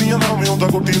ਸੋਚਦੀਆਂ ਨਾ ਮੈਂ ਉਹਦਾ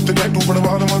ਕੋਟੀ ਉੱਤੇ ਟੈਟੂ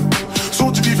ਬਣਵਾ ਲਵਾਂ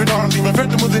ਸੋਚਦੀ ਫਿਰ ਨਾਲ ਦੀ ਮੈਂ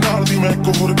ਫਿੱਟ ਮੁੱਦੇ ਨਾਲ ਦੀ ਮੈਂ ਇੱਕ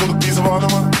ਹੋਰ ਕੁੜਤੀ ਸਵਾ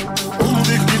ਲਵਾਂ ਉਹਨੂੰ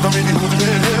ਦੇਖ ਕੇ ਤਾਂ ਮੇਰੀ ਹੋ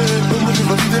ਜਵੇ ਉਹ ਮੈਨੂੰ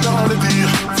ਬੜੀ ਦੇ ਨਾਲ ਦੀ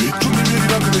ਵੀ ਚੁੰਨੀ ਮੇਰੀ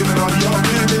ਰੱਖ ਦੇ ਨਾਲ ਆ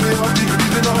ਮੇਰੇ ਆਦੀ ਗੱਡੀ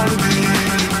ਦੇ ਨਾਲ ਦੀ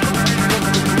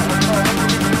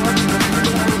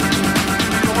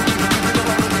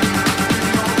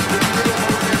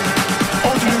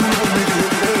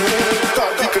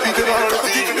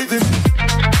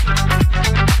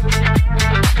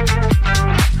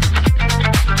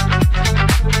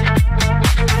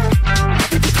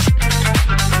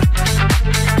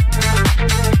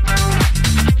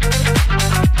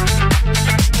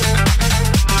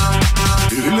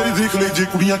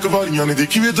ਕੁੜੀਆਂ ਕਵਾਰੀਆਂ ਨੇ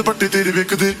ਦੇਖੀ ਵੇ ਦੁਪੱਟੇ ਤੇਰੇ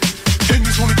ਵੇਖਦੇ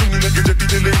ਇੰਨੀ ਸੋਹਣੀ ਚੁੰਨੀ ਲੱਗੇ ਜੱਟੀ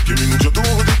ਤੇ ਲੈ ਕੇ ਮੈਨੂੰ ਜਦੋਂ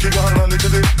ਉਹ ਦੇਖੇ ਗਾਣਾ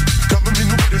ਲਿਖਦੇ ਕੰਮ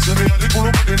ਮੈਨੂੰ ਬੜੇ ਸਨੇ ਵਾਲੇ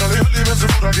ਕੋਲੋਂ ਬੜੇ ਨਾਲੇ ਹਲੇ ਮੈਂ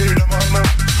ਜ਼ਰੂਰ ਗੇੜਾ ਮਾਰਨਾ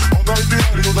ਆਉਂਦਾ ਏ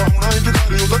ਪਿਆਰੇ ਉਹਦਾ ਹੋਣਾ ਏ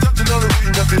ਪਿਆਰੇ ਉਹਦਾ ਜੱਜ ਨਾਲ ਹੋਈ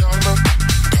ਮੈਂ ਪਿਆਰ ਨਾ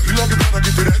ਗੱਲ ਲੱਗਦਾ ਨਾ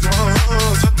ਕਿਤੇ ਰਹਿ ਜਾਵਾਂ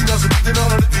ਸੱਤੀ ਨਾਲ ਸੱਤੀ ਦੇ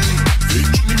ਨਾਲ ਦੀ ਵੀ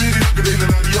ਚੁੰਨੀ ਮੇਰੀ ਰੱਖ ਦੇ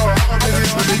ਲਨਾਰੀਆ ਮੇਰੇ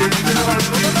ਆਦੀ ਗੱਡੀ ਦੇ ਨਾਲ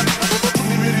ਦੀ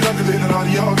ਚੁੰਨੀ ਮੇਰੀ ਰੱਖ ਦੇ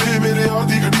ਲਨਾਰੀਆ ਵੇ ਮੇਰੇ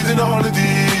ਆਦੀ ਗੱਡੀ ਦੇ ਨਾਲ ਦੀ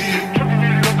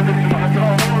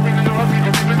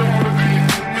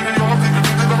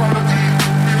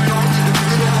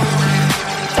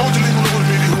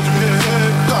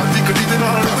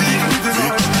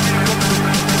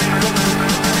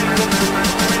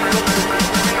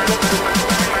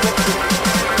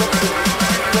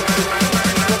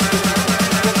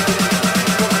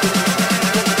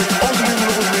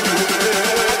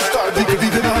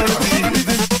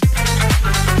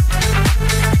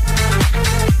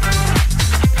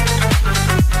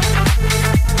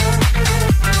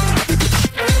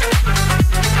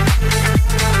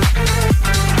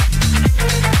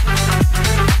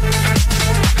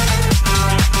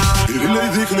ਤੇਰੇ ਲਈ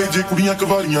ਦੇਖ ਲੈ ਜੇ ਕੁੜੀਆਂ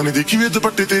ਕਵਾਰੀਆਂ ਨੇ ਦੇਖੀ ਵੇ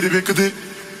ਦੁਪੱਟੇ ਤੇਰੇ ਵੇਖਦੇ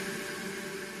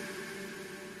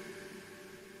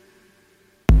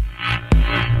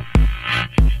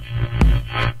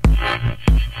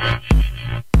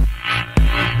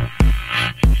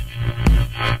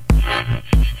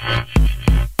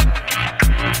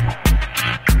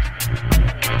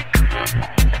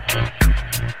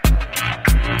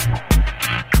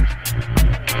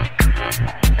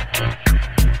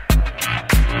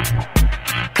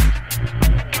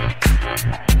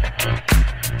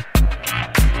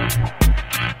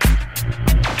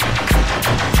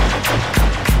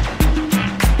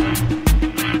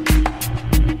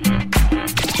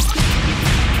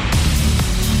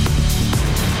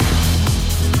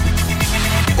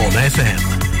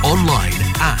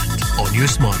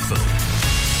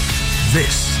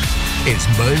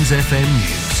FM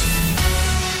News.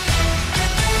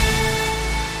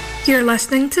 You're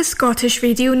listening to Scottish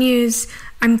Radio News.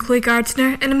 I'm Chloe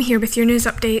Gardner and I'm here with your news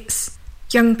updates.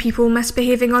 Young people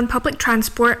misbehaving on public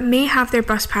transport may have their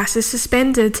bus passes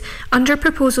suspended under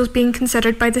proposals being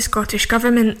considered by the Scottish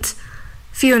Government.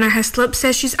 Fiona Hislop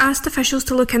says she's asked officials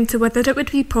to look into whether it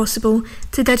would be possible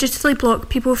to digitally block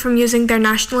people from using their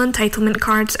national entitlement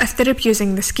cards if they're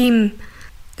abusing the scheme.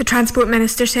 The Transport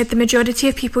Minister said the majority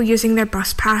of people using their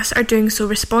bus pass are doing so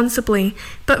responsibly,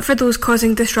 but for those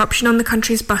causing disruption on the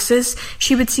country's buses,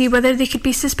 she would see whether they could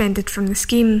be suspended from the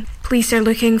scheme. Police are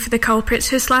looking for the culprits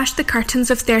who slashed the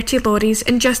curtains of 30 lorries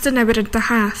in just an hour and a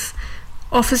half.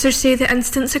 Officers say the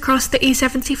incidents across the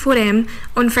A74M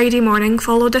on Friday morning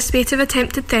followed a spate of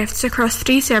attempted thefts across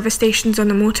 3 service stations on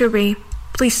the motorway.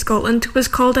 Police Scotland was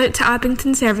called out to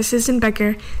Abington services in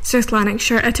Biggar, South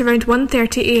Lanarkshire at around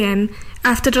 1:30am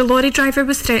after a lorry driver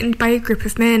was threatened by a group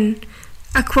of men.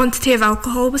 A quantity of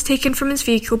alcohol was taken from his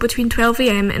vehicle between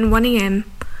 12am and 1am.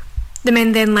 The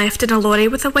men then left in a lorry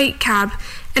with a white cab,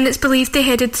 and it's believed they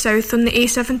headed south on the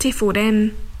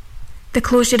A74M. The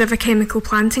closure of a chemical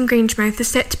plant in Grangemouth is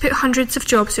set to put hundreds of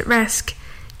jobs at risk.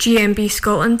 GMB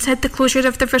Scotland said the closure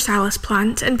of the Versailles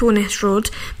plant in Bonus Road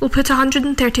will put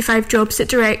 135 jobs at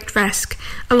direct risk,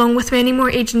 along with many more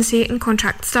agency and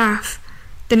contract staff.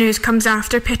 The news comes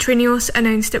after Petroneos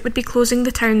announced it would be closing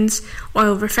the town's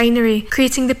oil refinery,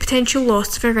 creating the potential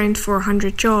loss of around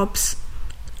 400 jobs.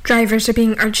 Drivers are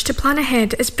being urged to plan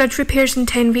ahead as bridge repairs and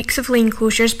 10 weeks of lane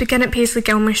closures begin at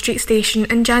Paisley-Gilmer Street Station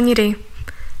in January.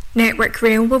 Network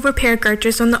Rail will repair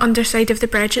girders on the underside of the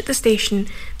bridge at the station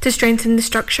to strengthen the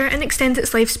structure and extend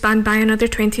its lifespan by another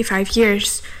 25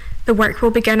 years. The work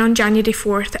will begin on January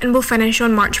 4th and will finish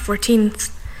on March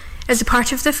 14th. As a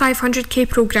part of the 500k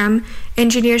programme,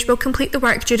 engineers will complete the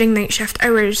work during night shift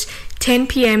hours,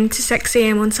 10pm to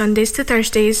 6am on Sundays to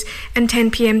Thursdays and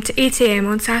 10pm to 8am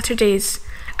on Saturdays.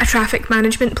 A traffic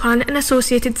management plan and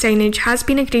associated signage has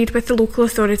been agreed with the local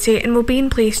authority and will be in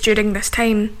place during this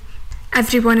time.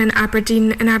 Everyone in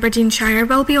Aberdeen and Aberdeenshire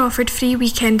will be offered free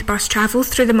weekend bus travel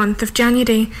through the month of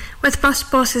January, with bus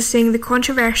bosses saying the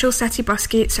controversial city bus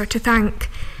gates are to thank.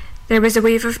 There was a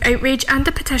wave of outrage and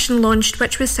a petition launched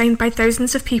which was signed by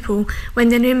thousands of people when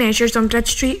the new measures on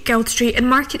Bridge Street, Guild Street and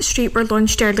Market Street were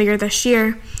launched earlier this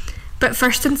year. But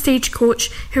First and Stagecoach,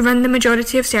 who run the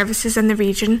majority of services in the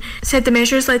region, said the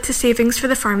measures led to savings for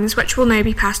the firms which will now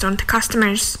be passed on to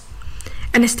customers.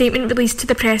 In a statement released to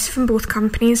the press from both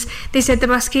companies, they said the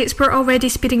bus gates were already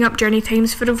speeding up journey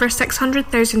times for over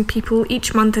 600,000 people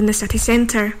each month in the city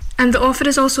centre. And the offer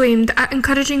is also aimed at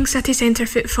encouraging city centre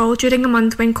footfall during a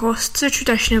month when costs are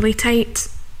traditionally tight.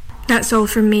 That's all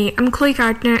from me. I'm Chloe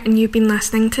Gardner and you've been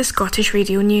listening to Scottish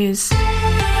Radio News.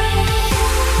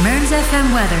 Mearns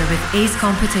FM weather with Ace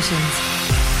Competitions.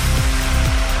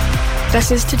 This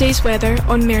is today's weather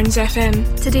on Mearns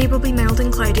FM. Today will be mild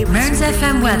and cloudy. Mearns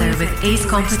FM weather with Ace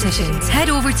Competitions. Head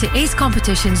over to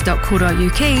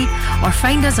acecompetitions.co.uk or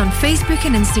find us on Facebook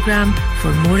and Instagram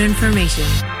for more information.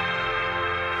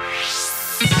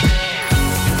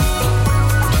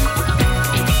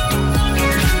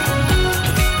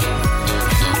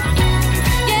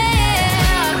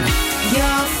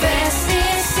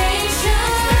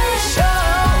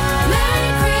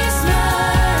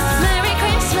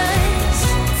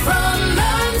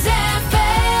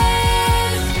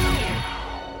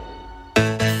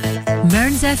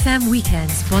 Mearns FM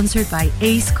Weekend sponsored by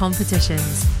Ace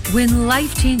Competitions. Win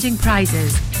life-changing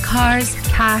prizes, cars,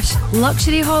 cash,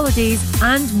 luxury holidays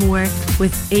and more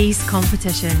with Ace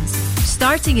Competitions.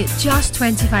 Starting at just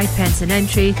 25p an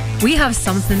entry, we have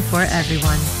something for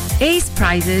everyone. Ace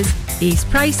prizes, Ace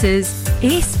prices,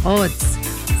 Ace odds.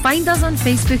 Find us on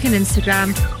Facebook and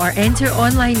Instagram or enter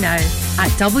online now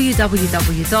at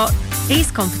www.acecompetitions.co.uk.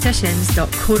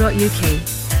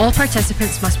 acecompetitions.co.uk. All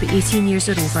participants must be 18 years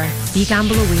or over.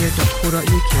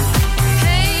 BeGambleAware.co.uk.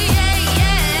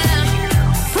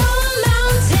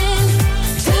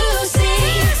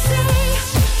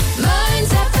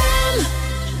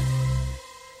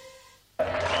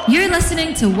 You're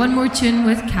listening to One More Tune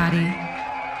with Carrie.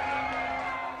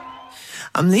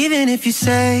 I'm leaving if you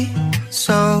say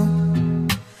so,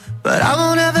 but I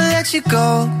won't ever let you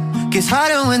go. Gets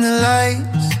harder when the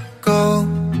lights go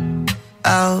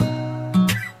out.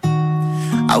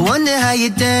 I wonder how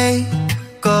your day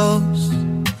goes,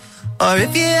 or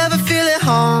if you ever feel at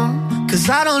home, 'cause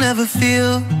I don't ever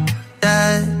feel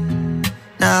that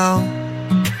now.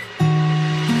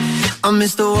 I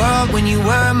miss the world when you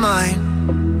were mine.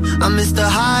 I miss the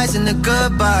highs and the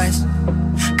goodbyes,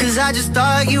 'cause I just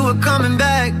thought you were coming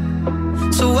back.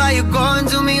 So why you going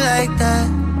to me like that?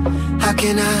 How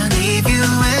can I leave you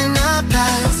in the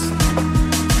past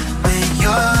when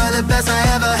you're the best I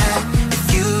ever had?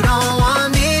 If you don't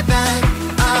want me back,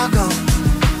 I'll go,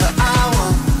 but I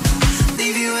won't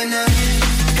leave you in the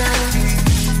past.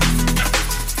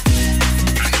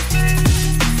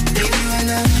 Leave you in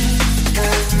the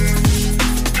past.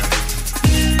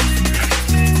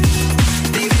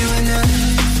 Leave you in the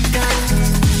past.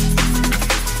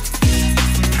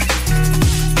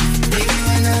 Leave you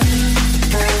in the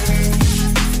past.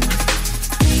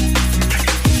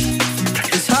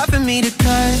 It's hard for me to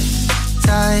cut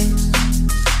ties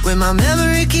when my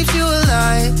memory keeps you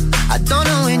alive. I don't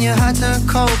know when your heart turned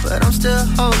cold, but I'm still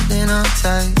holding on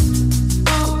tight.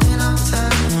 Holding on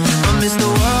tight. I miss the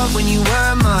world when you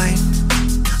were mine.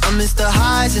 I miss the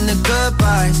highs and the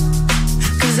goodbyes,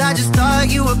 'cause I just thought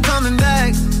you were coming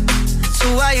back.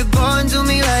 So why you going to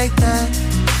me like that?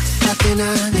 How can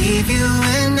I leave you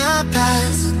in the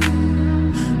past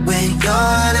when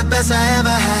you're the best I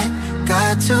ever had?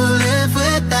 Got to live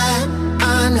with that,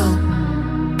 I know.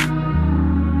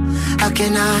 How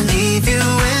can I leave you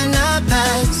in the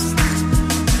past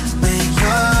when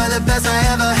you're the best I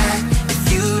ever had? If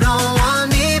you don't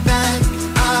want me back,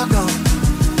 I'll go,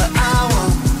 but I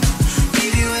won't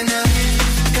leave you in the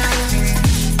past.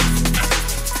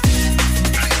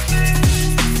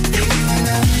 Leave you in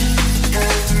the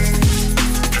past.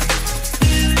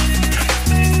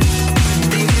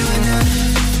 Leave you in the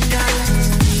past.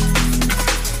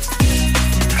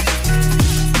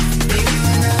 Leave you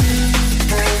in the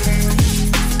past.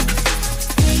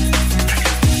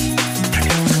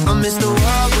 I miss the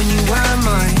world when you were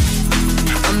mine.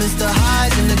 I miss the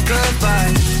highs and the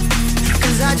goodbyes,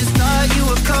 'cause I just thought you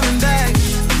were coming back.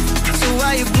 So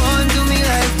why you going to me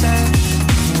like that?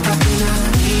 How can I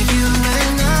leave you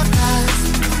in the past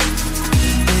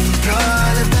when you're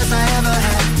the best I ever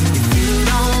had? If you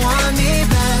don't want me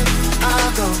back,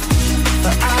 I'll go,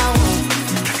 but I won't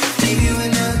leave you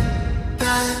in the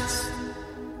past.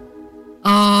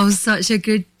 Oh, such a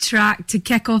good track to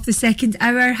kick off the second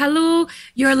hour. Hello,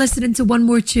 you're listening to One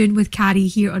More Tune with Carrie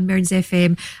here on Mearns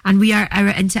FM, and we are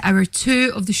into hour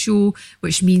 2 of the show,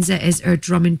 which means it is our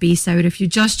drum and bass hour. If you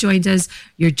just joined us,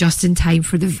 you're just in time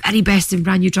for the very best in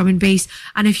brand new drum and bass.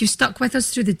 And if you're stuck with us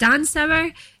through the dance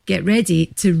hour, get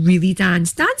ready to really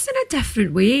dance. Dance in a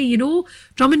different way, you know.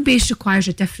 Drum and bass requires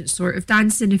a different sort of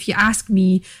dancing. If you ask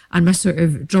me and my sort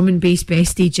of drum and bass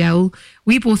bestie Jill,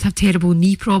 we both have terrible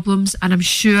knee problems, and I'm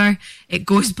sure it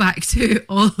goes back to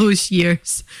all those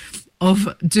years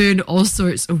of doing all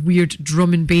sorts of weird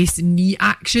drum and bass knee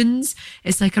actions.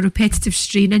 It's like a repetitive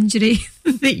strain injury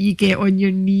that you get on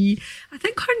your knee. I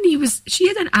think her knee she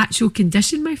had an actual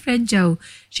condition, my friend Jill.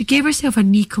 She gave herself a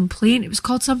knee complaint. It was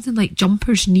called something like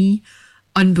jumper's knee.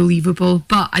 Unbelievable,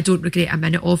 but I don't regret a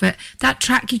minute of it. That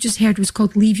track you just heard was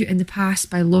called Leave You in the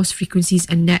Past by Lost Frequencies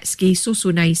and Netsky.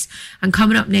 So nice. And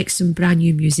coming up next, some brand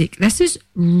new music. This is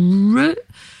Rufels?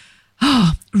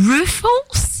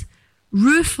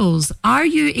 Rufels,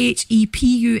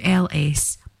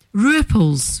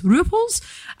 Ruhepuls, Rupels,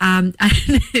 and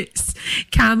it's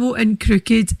Camo and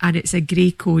Crooked, and it's a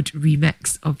Grey Code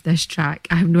remix of this track.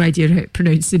 I have no idea how to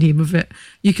pronounce the name of it.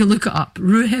 You can look it up.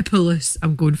 Ruhepuls,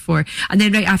 I'm going for. And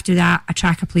then right after that, a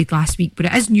track I played last week, but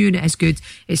it is new and it is good.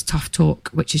 It's Tough Talk,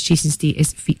 which is Chasing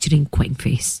Status featuring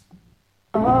Quankface.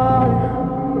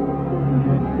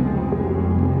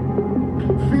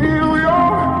 Feel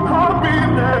your heartbeat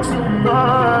next to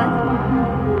mine.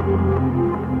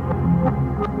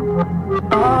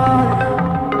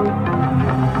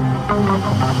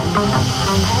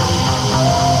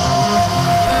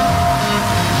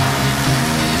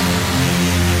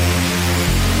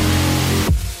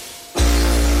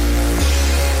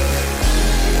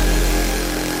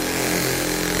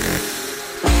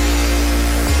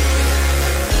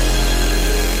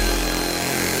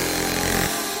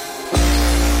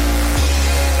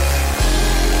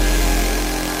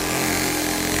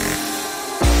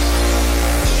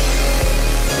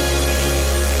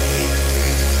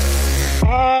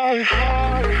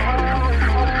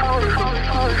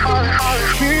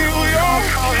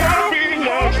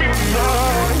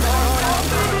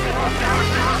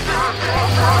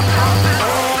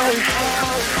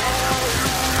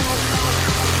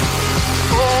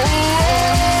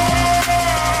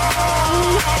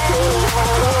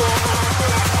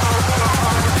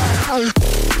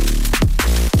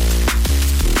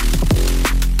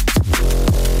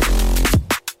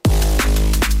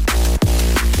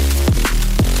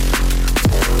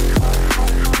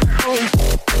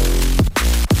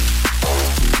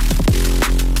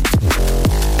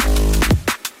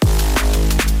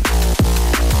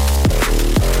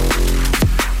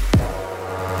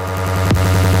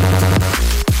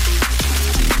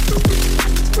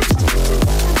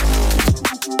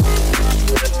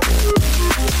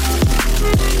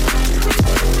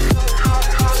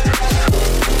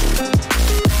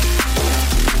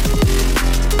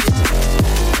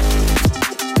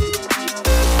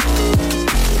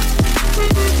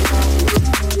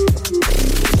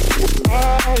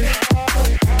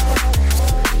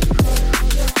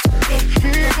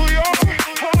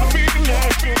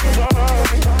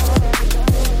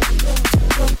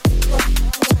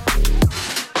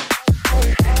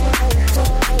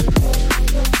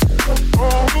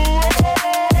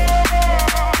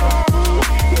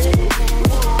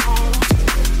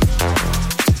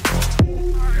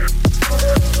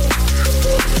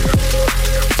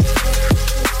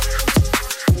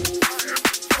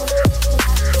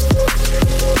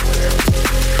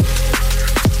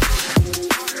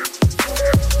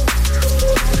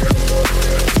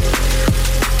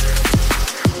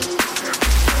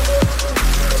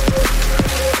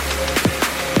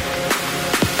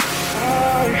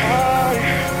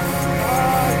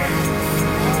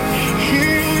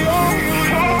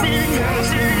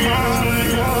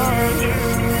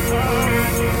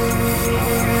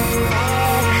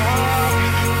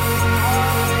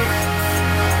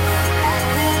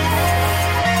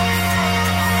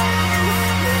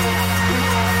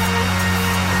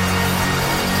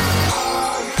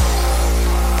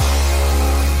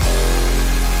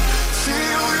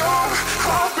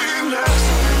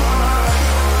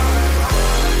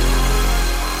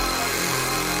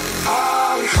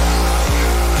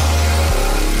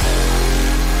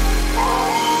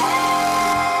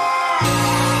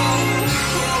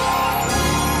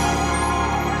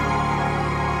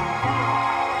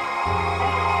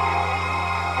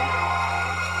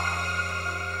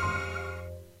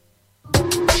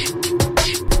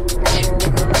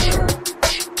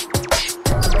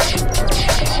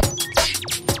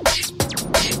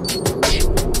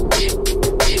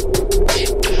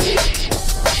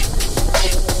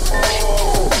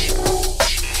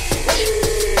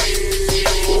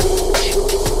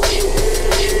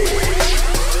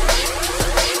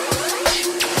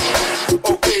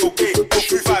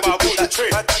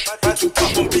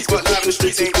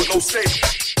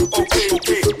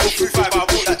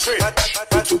 trick. Man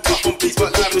too tough on beats,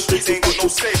 but live in the streets ain't got no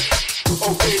say.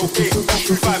 Okay,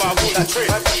 135, I want that trick.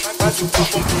 Man too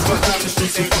tough on beats, but live in the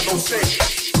streets ain't got no say.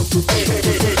 Hey,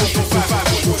 135, I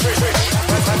want that trick.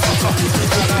 Man too tough on beats,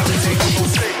 but live in the streets ain't got no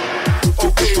say.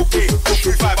 Okay,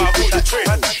 135, I want that trick.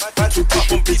 Man too tough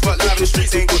on beats, but live in the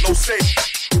streets ain't got no say.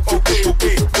 Okay,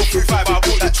 135, I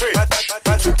want that trick.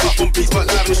 Man too tough on beats, but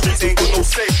live in the streets ain't got no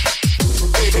say.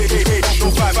 Hey,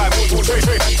 135, I want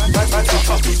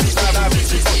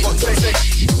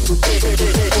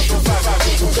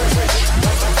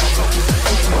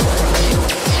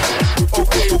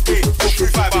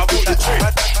that trick.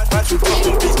 Man too tough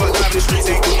on beats, but live in the streets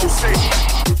ain't got no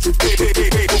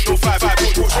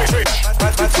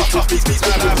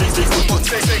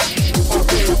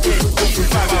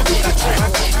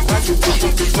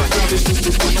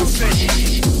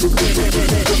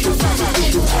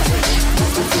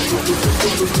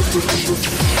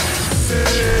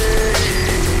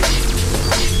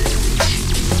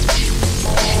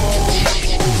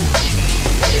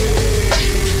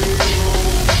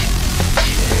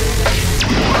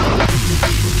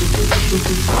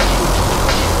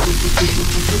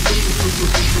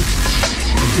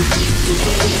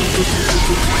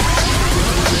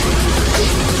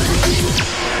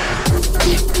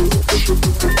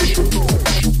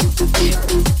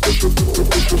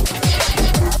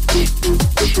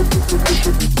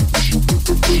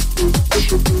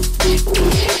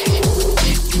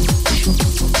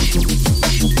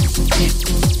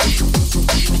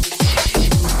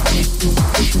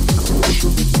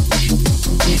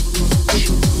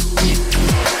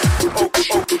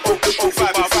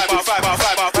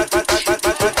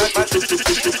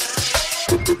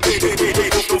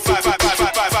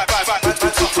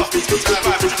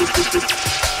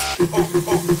 135,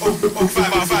 I want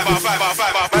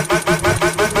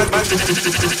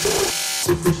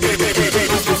that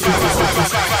trick.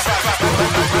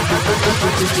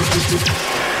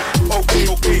 Okay,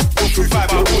 135, I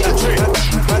want that trick.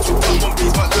 Man too tough on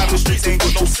beats, but live in the streets ain't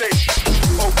got no say.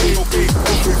 Hey,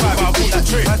 135, I want that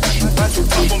trick. Man too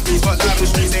tough on beats, but live in the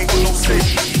streets ain't got no say.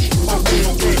 Okay,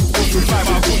 135,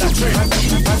 I want that trick. Man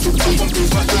too tough on beats,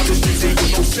 but live in the streets ain't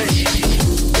got no say.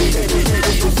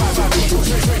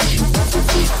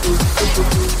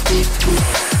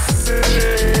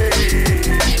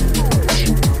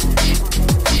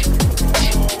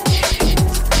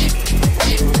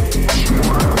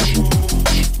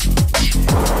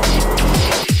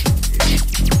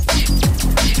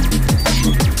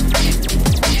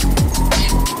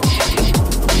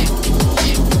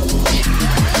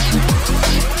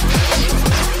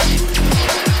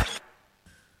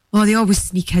 Oh, they always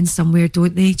sneak in somewhere,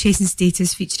 don't they? Chasing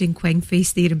Status featuring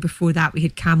Quengface there, and before that we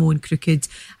had Camo and Crooked,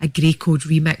 a Grey Code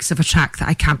remix of a track that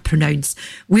I can't pronounce.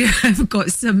 We have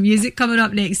got some music coming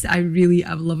up next that I really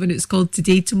am loving. It's called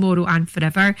Today, Tomorrow and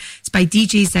Forever. It's by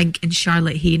DJ Zinc and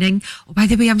Charlotte Haining. Oh, by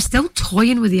the way, I'm still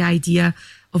toying with the idea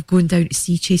of going down to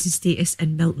see Chasing Status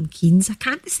in Milton Keynes. I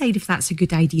can't decide if that's a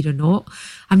good idea or not.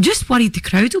 I'm just worried the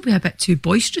crowd will be a bit too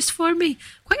boisterous for me.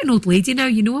 Quite an old lady now,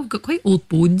 you know, I've got quite old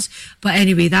bones. But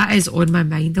anyway, that is on my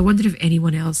mind. I wonder if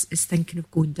anyone else is thinking of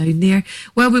going down there.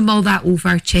 While we mull that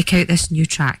over, check out this new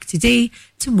track, Today,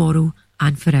 Tomorrow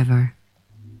and Forever.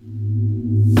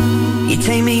 You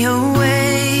take me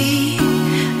away,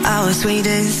 our sweet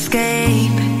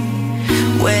escape,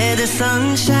 where the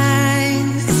sunshine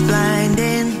is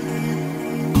blinding.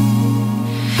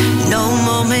 No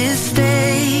more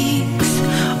mistakes,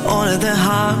 all of the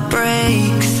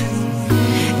heartbreaks.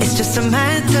 It's just a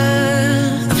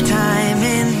matter of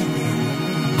timing.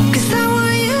 'Cause I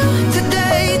want you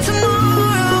today,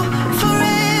 tomorrow,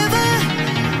 forever.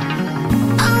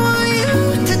 I want you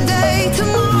today,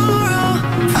 tomorrow,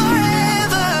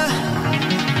 forever.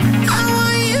 I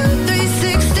want you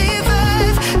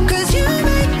 365, 'cause you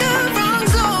make the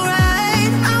wrongs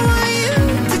alright. I want you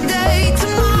today,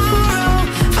 tomorrow,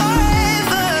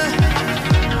 forever.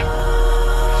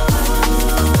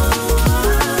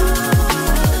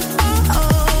 Oh,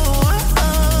 oh, oh.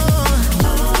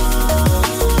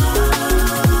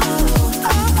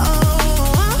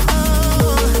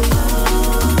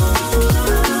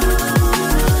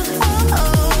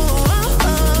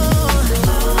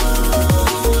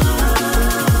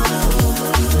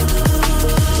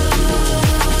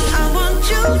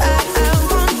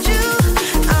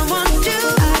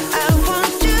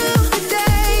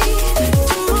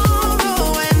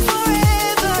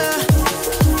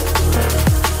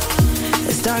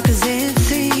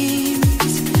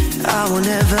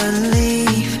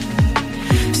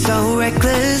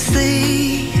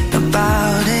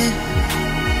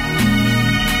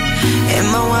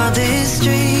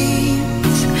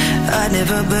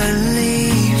 never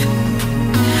believe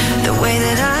the way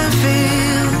that I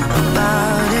feel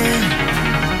about it.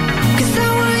 'Cause I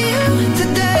want you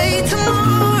today,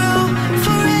 tomorrow,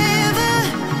 forever.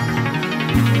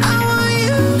 I want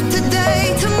you today,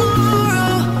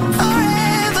 tomorrow,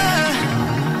 forever.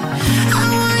 I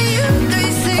want you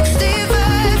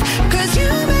 365, 'cause you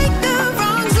make the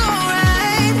wrongs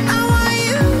alright. I want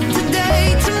you today,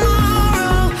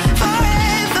 tomorrow,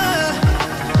 forever.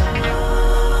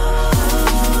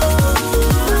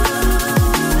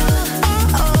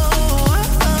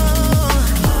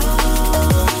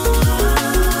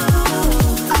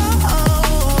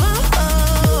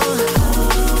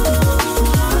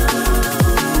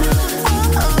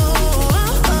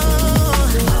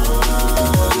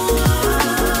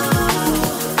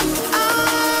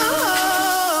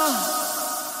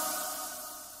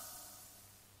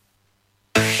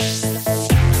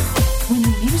 When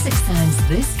the music sounds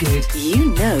this good,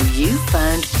 you know you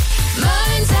found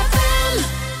Mearns FM.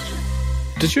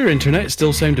 Does your internet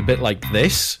still sound a bit like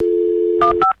this?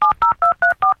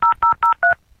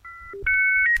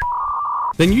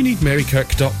 Then you need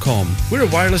Merrykirk.com. We're a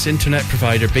wireless internet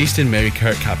provider based in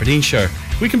Merrykirk, Aberdeenshire.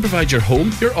 We can provide your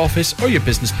home, your office or your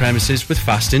business premises with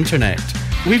fast internet.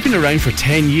 We've been around for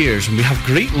 10 years and we have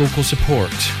great local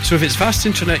support. So if it's fast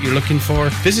internet you're looking for,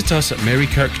 visit us at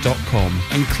Merrykirk.com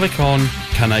and click on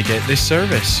Can I Get This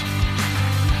Service?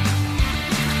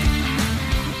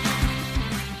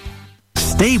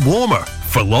 Stay warmer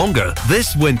for longer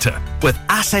this winter with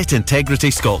Asset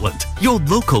Integrity Scotland, your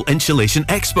local insulation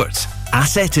experts.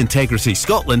 Asset Integrity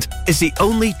Scotland is the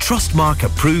only Trustmark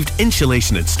approved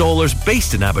insulation installers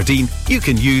based in Aberdeen you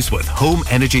can use with Home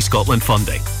Energy Scotland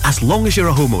funding. As long as you're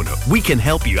a homeowner, we can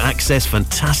help you access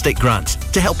fantastic grants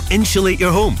to help insulate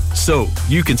your home so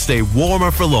you can stay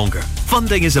warmer for longer.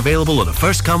 Funding is available on a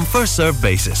first-come, first-served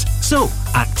basis. So,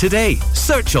 act today.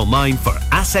 Search online for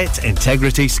Asset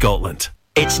Integrity Scotland.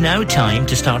 It's now time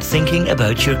to start thinking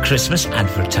about your Christmas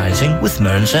advertising with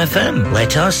Mearns FM.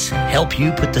 Let us help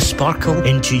you put the sparkle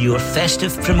into your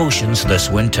festive promotions this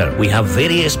winter. We have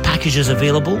various packages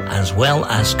available as well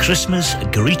as Christmas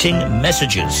greeting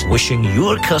messages wishing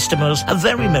your customers a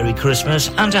very Merry Christmas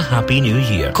and a Happy New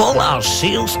Year. Call our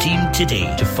sales team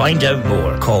today to find out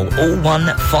more. Call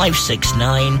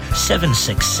 01569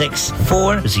 766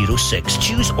 406.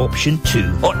 Choose option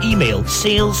 2 or email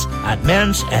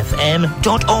sales@mearnsfm.org.uk.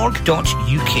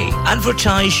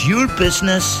 Advertise your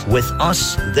business with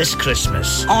us this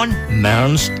Christmas on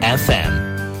Mearns FM.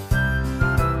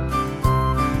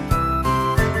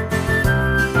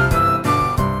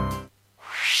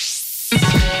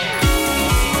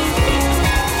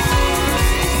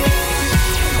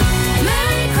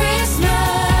 Merry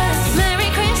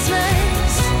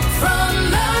Christmas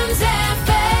from Mearns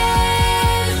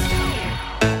FM.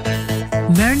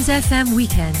 Mearns FM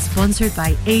Weekend, sponsored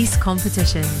by Ace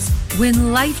Competitions.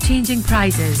 Win life-changing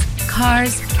prizes,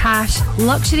 cars, cash,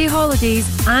 luxury holidays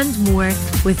and more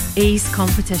with Ace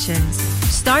Competitions.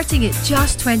 Starting at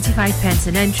just 25p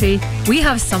an entry, we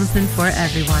have something for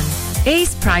everyone.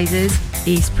 Ace prizes,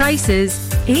 ace prices,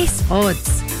 ace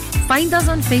odds. Find us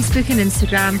on Facebook and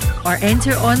Instagram or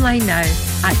enter online now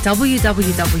at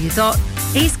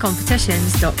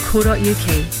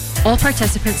www.acecompetitions.co.uk. All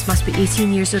participants must be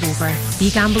 18 years or over.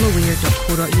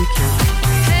 BeGambleAware.co.uk.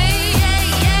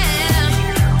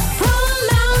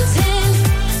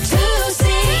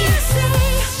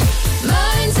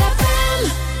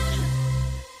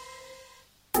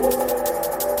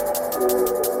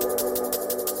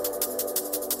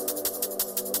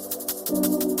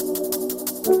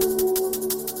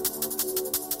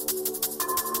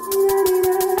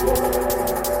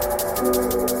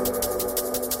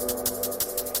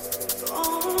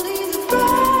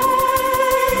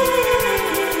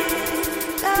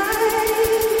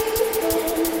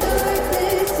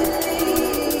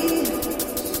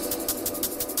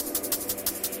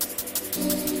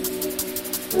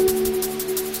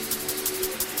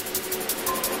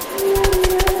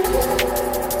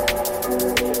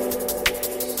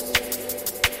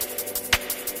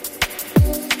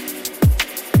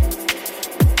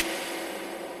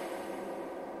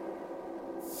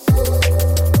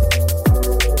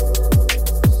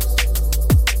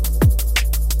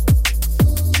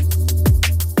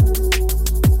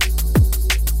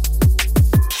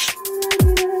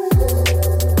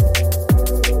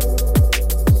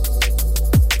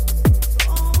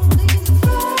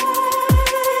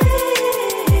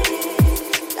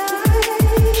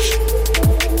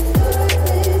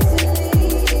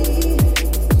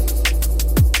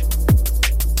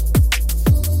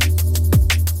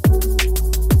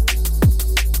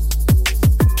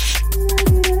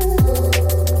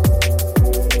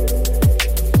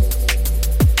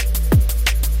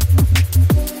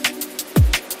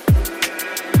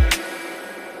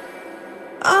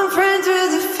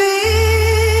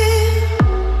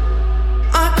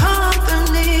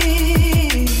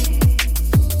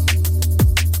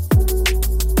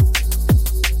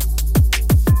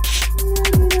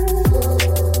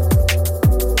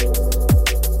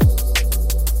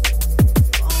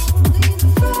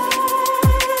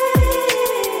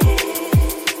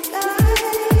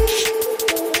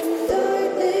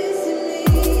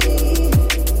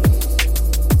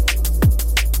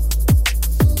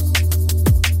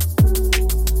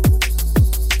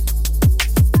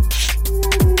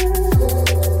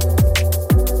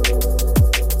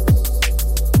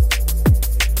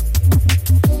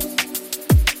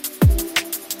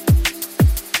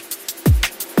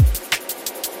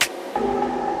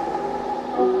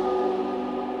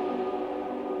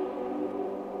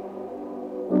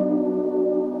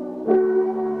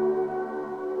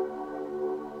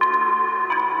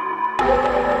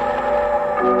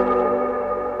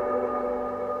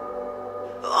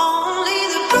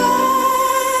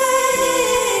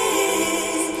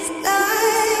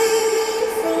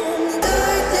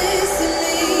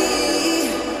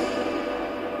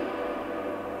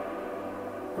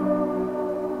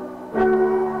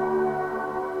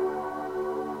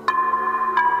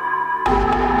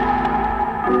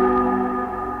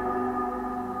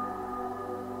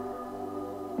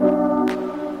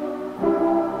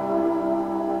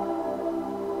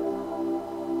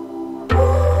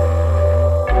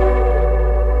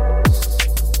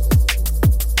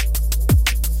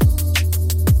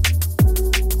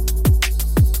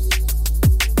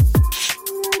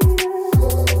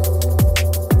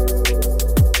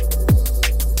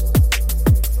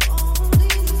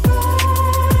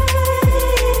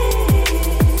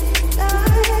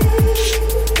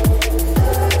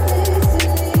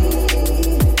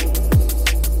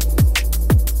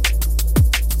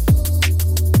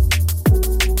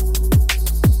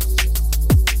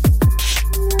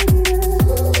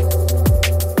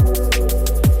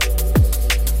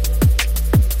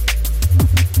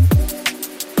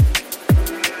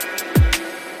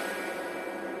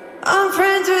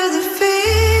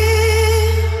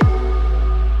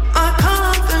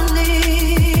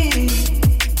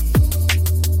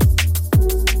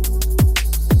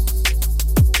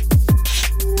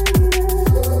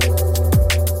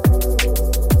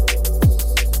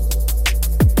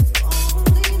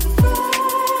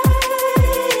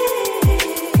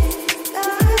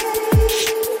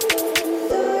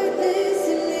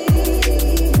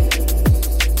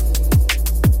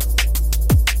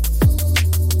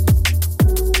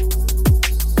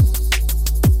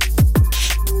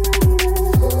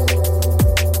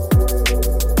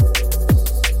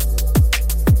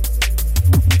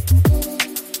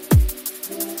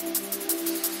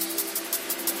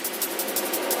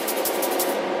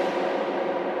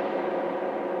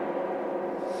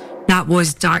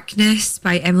 was Darkness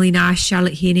by Emily Nash,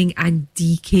 Charlotte Haining and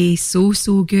DK.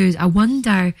 So good. I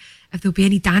wonder if there'll be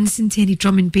any dancing to any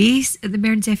drum and bass at the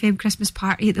Mearns FM Christmas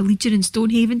party at the Legion in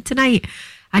Stonehaven tonight.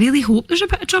 I really hope there's a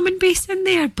bit of drum and bass in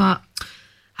there, but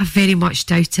I very much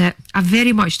doubt it. I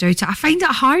find it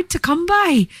hard to come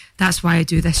by. That's why I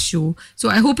do this show. So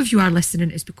I hope if you are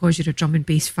listening, it's because you're a drum and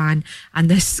bass fan and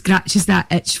this scratches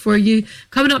that itch for you.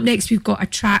 Coming up next, we've got a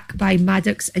track by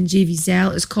Maddox and JV Zell.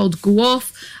 It's called Go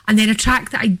Off. And then a track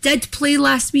that I did play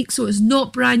last week, so it's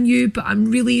not brand new, but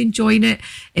I'm really enjoying it.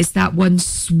 It's that one,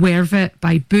 Swerve It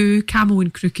by Boo, Camo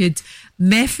and Crooked,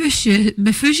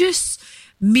 Mephusius,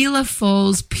 Mila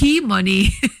Falls, P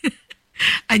Money,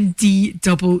 and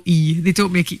D-double-E. They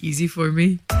don't make it easy for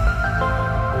me.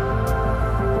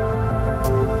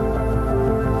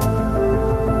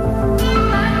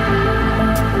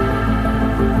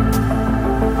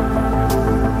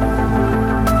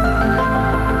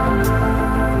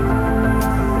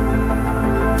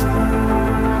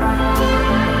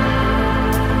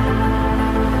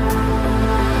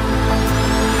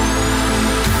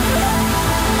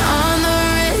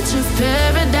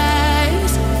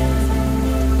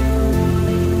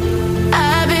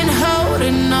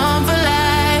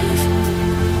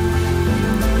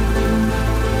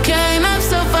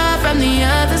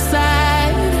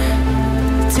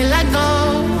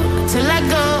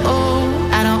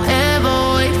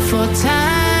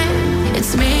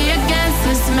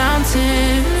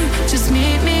 Just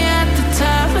meet me at the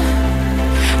top.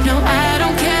 No, I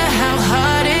don't care how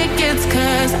hard it gets,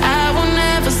 'cause I will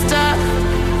never stop.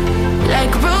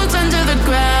 Like roots under the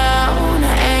ground,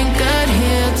 anchored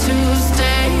here to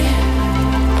stay.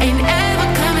 Ain't ever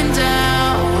coming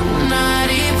down, not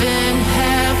even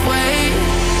halfway.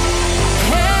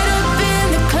 Head up in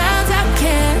the clouds, I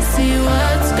can't see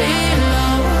what's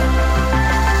below.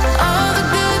 All the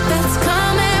good that's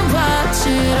coming, watch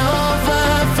it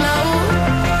overflow.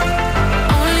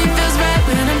 Only feels right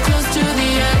when I'm close to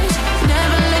the edge.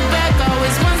 Never look back,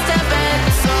 always one step ahead.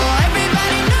 So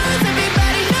everybody knows I'm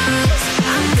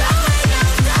going.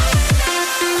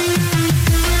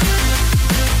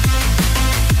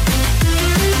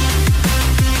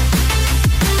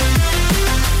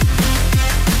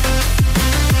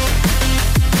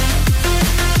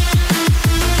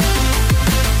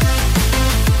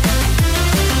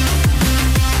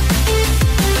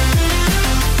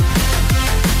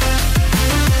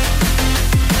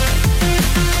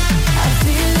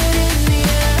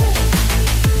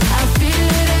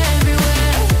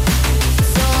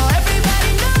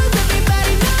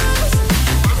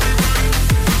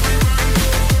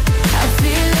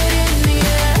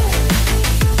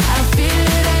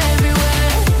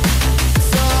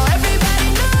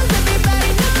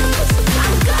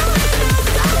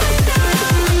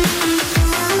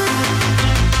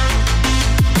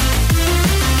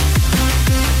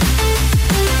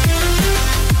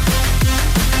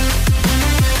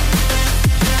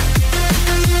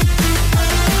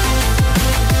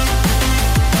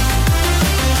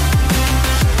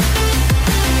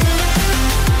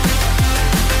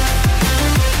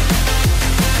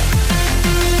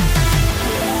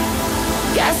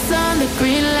 Gas on the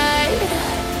green light,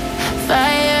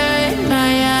 fire in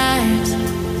my eyes.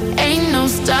 Ain't no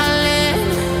stalling,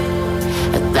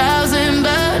 1,000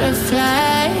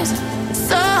 butterflies.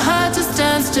 So hard to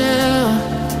stand still.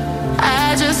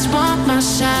 I just want my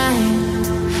shine,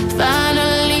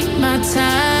 finally my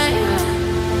time.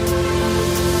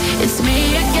 It's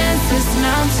me against this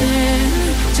mountain.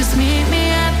 Just meet me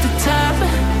at the top.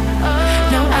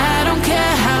 No, I don't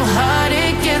care how hard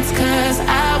it gets, 'cause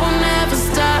I will never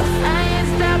stop.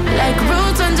 Like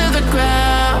roots under the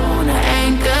ground,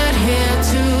 anchored here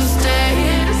to stay.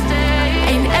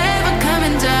 Ain't ever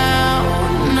coming down,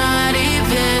 not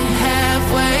even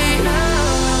halfway.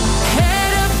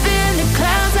 Head up in the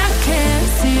clouds, I can't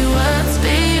see what's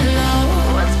below.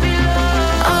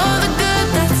 All the good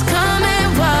that's coming,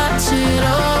 watch it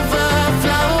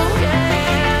overflow.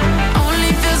 Only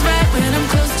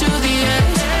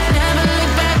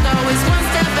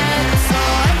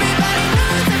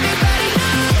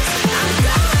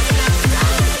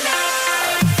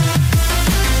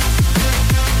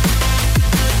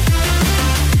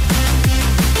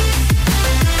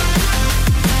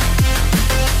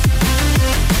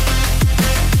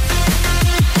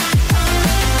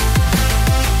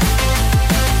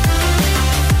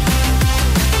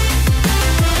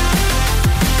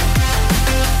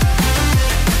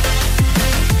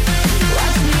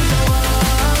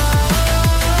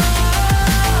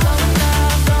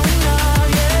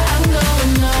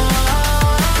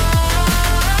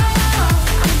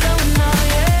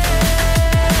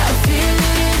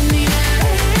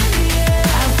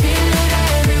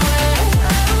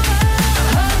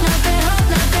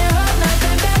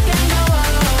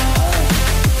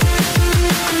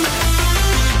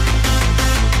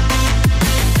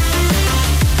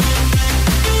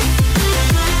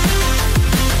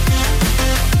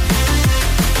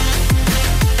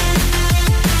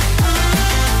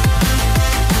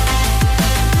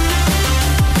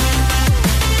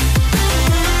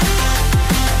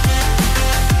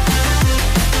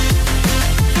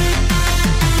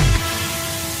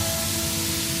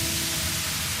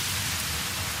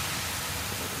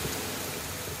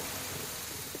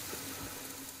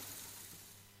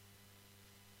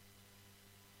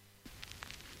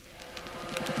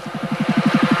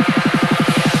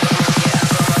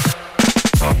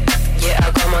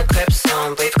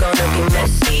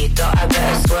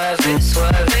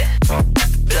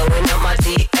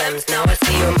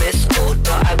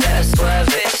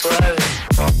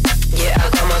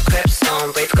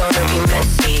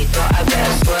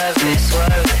better swerve it,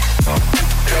 swerve it.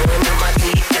 Blowing up my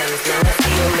DMs, now I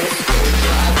see your missed call.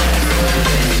 I better swerve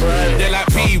it, swerve it. They're like,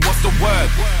 P, what's the word?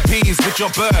 P's with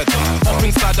your bird. Up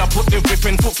inside, I put the whip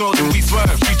in foot, so do we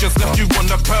swerve. She just left you on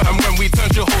the curb, and when we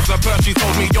turned, she holds her bird. She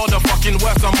told me you're the fucking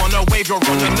worst. I'm on a wave, you're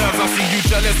on the nerves. I see you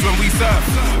jealous when we surf.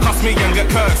 Cuss me and get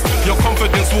cursed. Your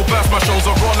confidence will burst. My shows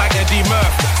are raw like Eddie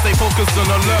Murph. Stay focused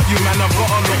and alert. You man, I've got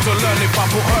a lot to learn. If I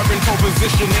put her in pole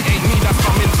position, it ain't me that's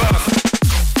coming first.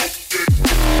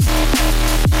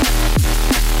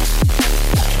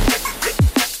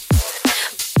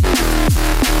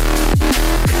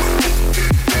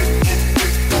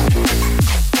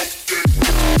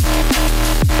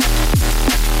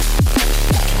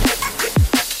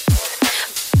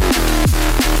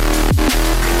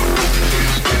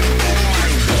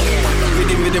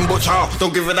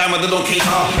 Don't give a damn, I don't cater.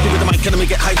 Give it the mic and make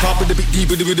it hyper. With the big D,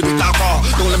 with the big darker.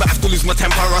 Don't let me have to lose my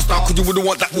temper. I start, cause you wouldn't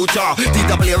want that water.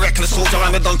 DW, a reckless soldier,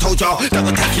 I'm a done told ya. That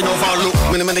we're taking over, look,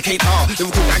 minimum indicator.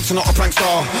 Liverpool gangster, not a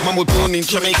prankster. Man was born in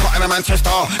Jamaica and a Manchester.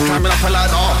 Climbing up a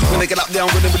ladder. When they get up there, I'm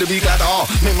with a big ladder.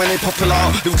 Make money popular,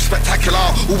 they look spectacular.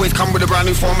 Always come with a brand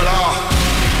new formula.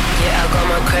 Yeah, I got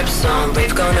my creps on,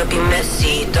 rave gonna be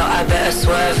messy. Thought I better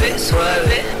swerve it, swerve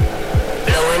it.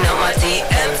 Blowing up my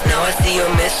DMs, now I see your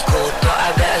missed call. Thought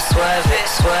I better swerve it,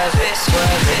 swerve it,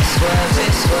 swerve it, swerve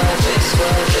it, swerve it,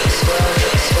 swerve it, swerve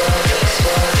it, swerve it,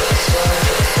 swerve it, swerve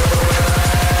it, swerve it.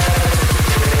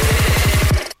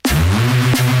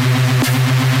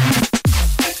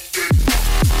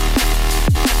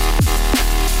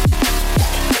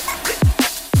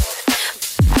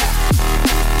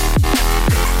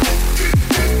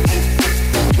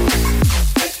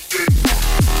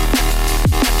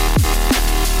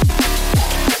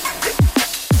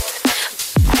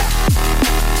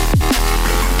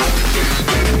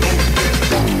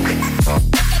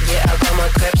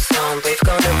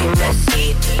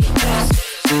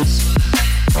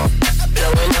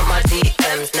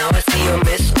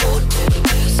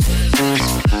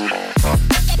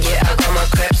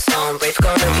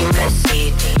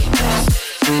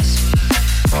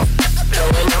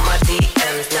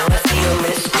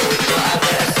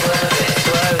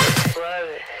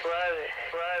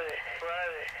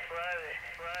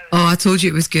 I told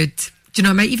you it was good. Do you know,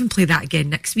 I might even play that again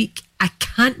next week. I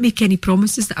can't make any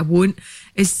promises that I won't.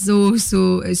 It's so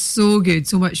good,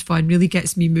 so much fun, really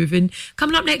gets me moving.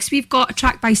 Coming up next, we've got a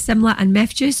track by Simla and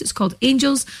Meth Juice. It's called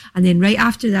Angels. And then right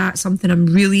after that, something I'm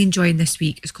really enjoying this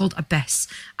week. It's called Abyss,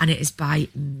 and it is by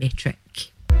Metric.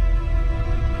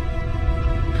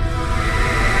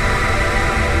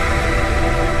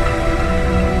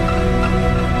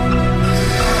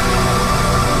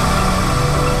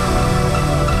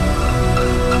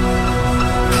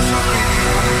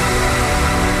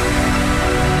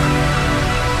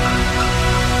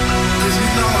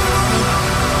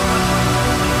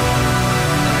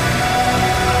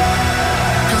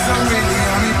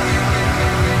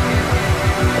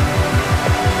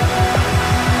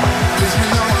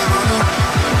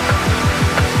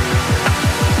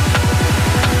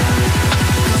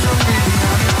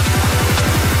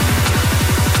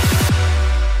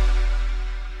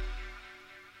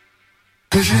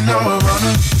 Cause you know I'm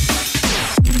running.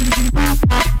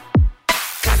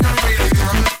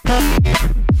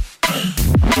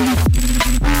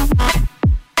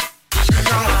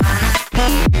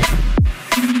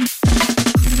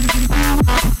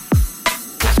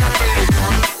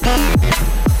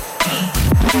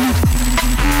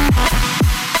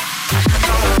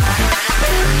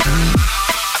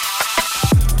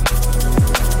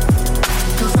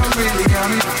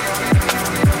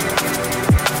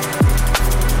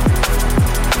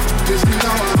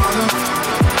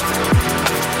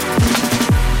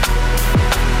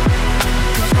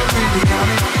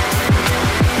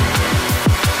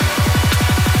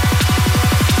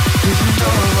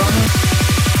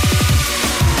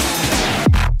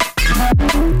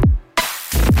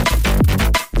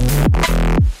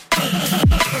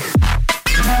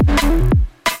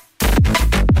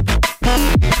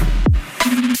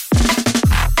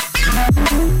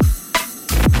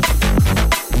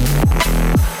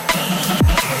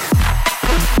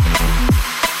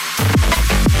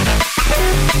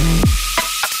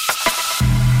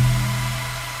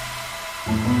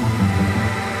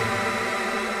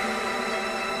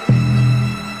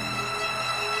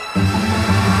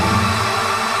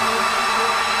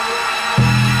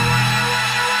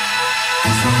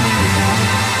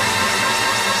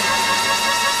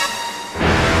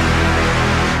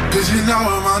 Cause you know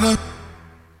I'm on a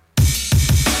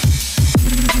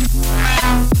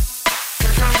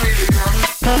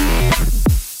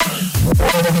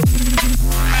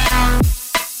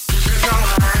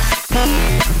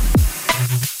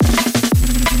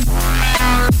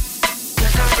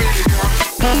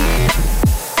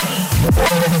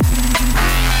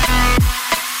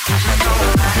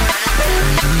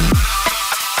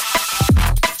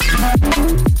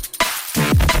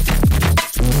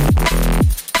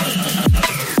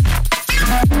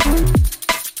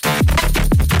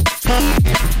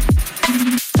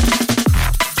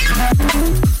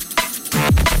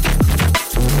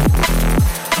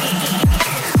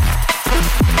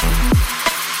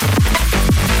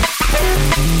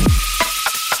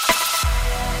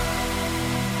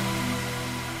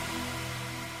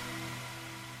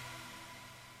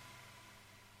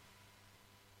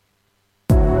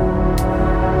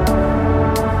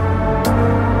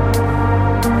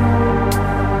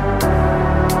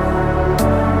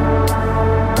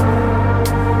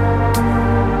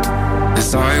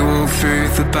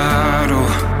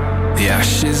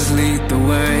ashes lead the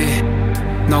way.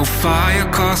 No fire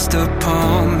cast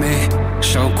upon me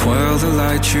shall quell the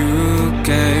light you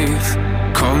gave.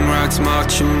 Comrades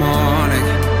marching morning,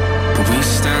 but we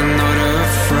stand not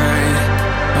afraid.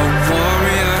 A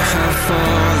warrior have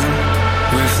fallen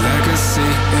with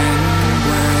legacy in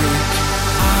wake.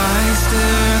 I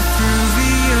stare through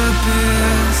the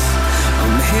abyss,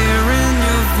 I'm hearing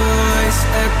your voice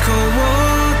echo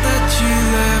all that you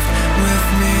left with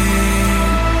me.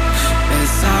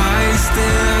 As I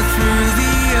stare through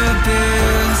the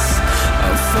abyss,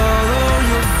 I'll follow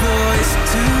your voice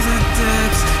to the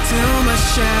depths till my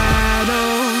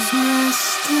shadows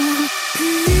rest in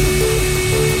peace.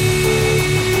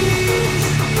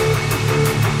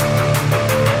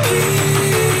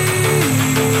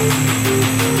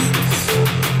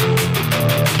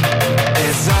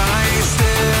 As I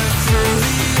stare through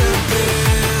the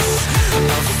abyss,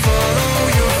 I'll follow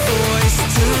your voice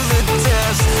to the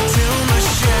depths till my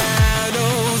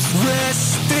shadows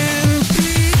rest in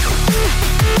peace.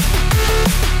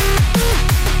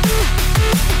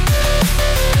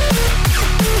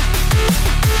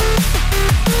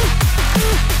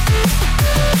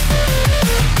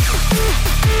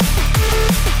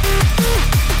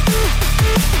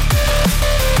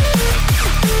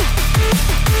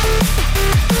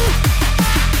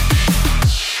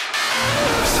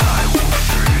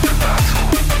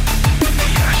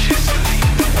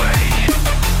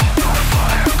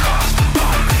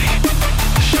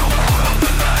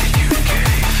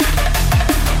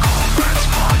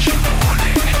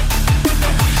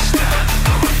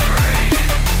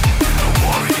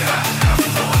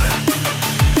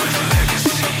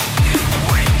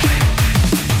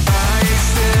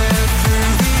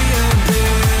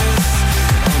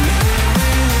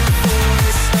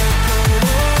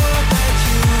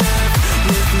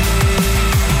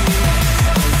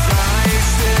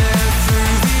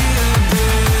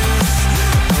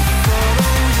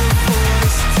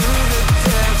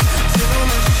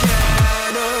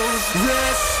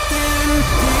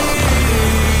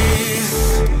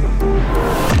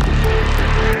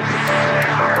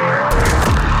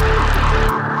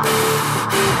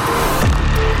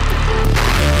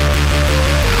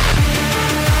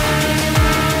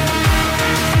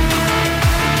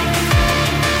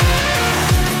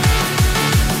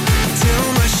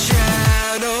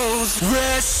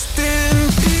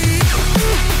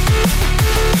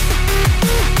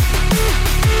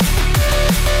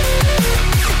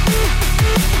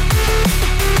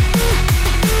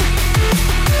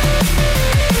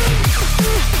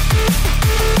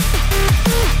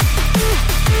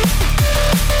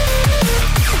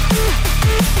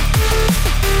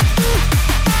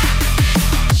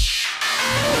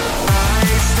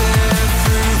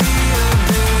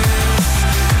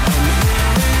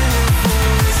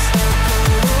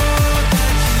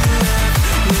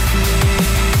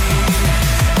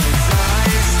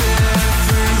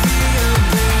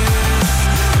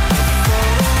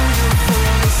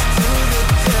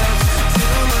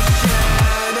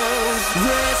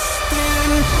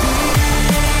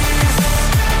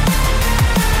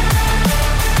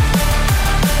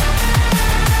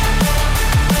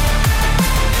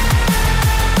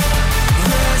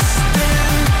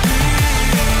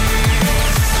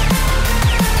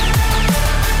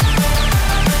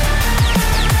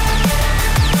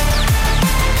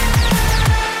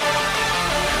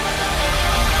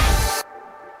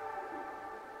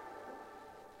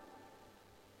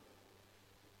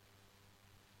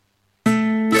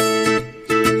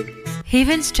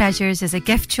 Haven's Treasures is a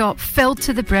gift shop filled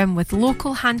to the brim with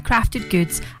local handcrafted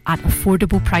goods at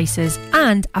affordable prices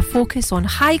and a focus on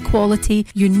high quality,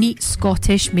 unique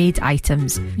Scottish made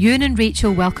items. Ewan and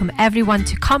Rachel welcome everyone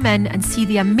to come in and see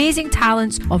the amazing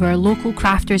talents of our local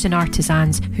crafters and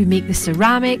artisans who make the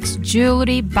ceramics,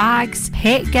 jewellery, bags,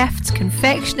 pet gifts,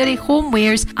 confectionery,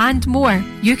 homewares and more.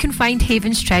 You can find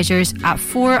Haven's Treasures at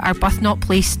 4 Arbuthnot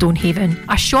Place, Stonehaven,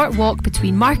 a short walk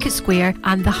between Market Square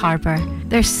and the harbour.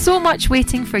 There's so much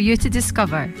waiting for you to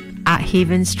discover at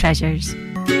Haven's Treasures.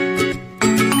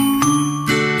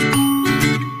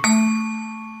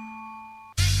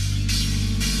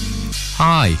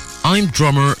 Hi, I'm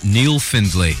drummer Neil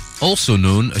Findlay, also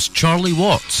known as Charlie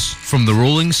Watts from the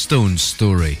Rolling Stones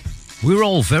story. We're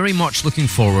all very much looking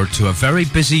forward to a very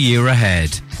busy year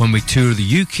ahead when we tour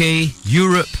the UK,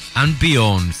 Europe and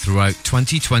beyond throughout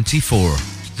 2024.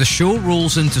 The show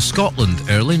rolls into Scotland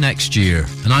early next year,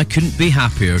 and I couldn't be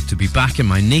happier to be back in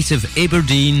my native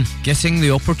Aberdeen, getting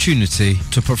the opportunity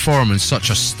to perform in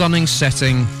such a stunning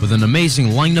setting with an amazing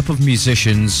lineup of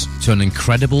musicians to an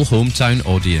incredible hometown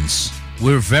audience.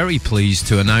 we're very pleased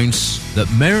to announce that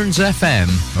Mearns FM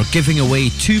are giving away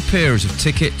 2 pairs of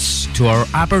tickets to our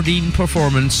Aberdeen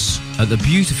performance at the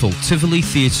beautiful Tivoli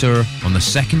Theatre on the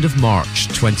 2nd of March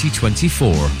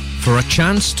 2024. For a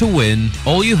chance to win,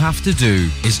 all you have to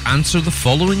do is answer the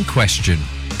following question.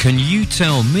 Can you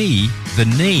tell me the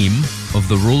name of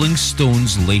the Rolling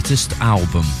Stones' latest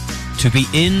album? To be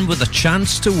in with a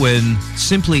chance to win,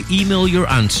 simply email your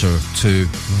answer to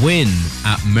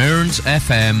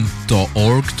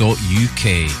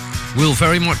win@mearnsfm.org.uk. We'll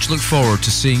very much look forward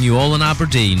to seeing you all in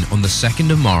Aberdeen on the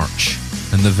 2nd of March,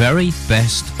 and the very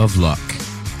best of luck.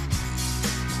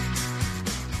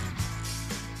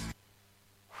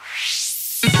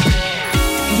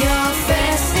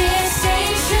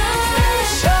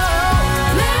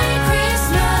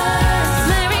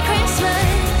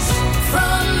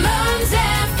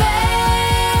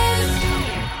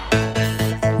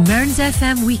 Mearns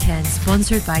FM Weekend,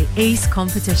 sponsored by Ace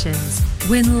Competitions.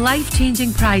 Win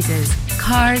life-changing prizes,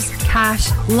 cars, cash,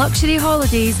 luxury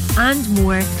holidays and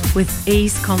more with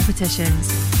Ace Competitions.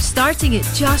 Starting at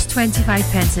just 25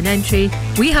 pence an entry,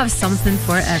 we have something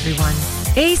for everyone.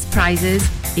 Ace prizes,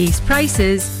 ace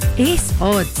prices, ace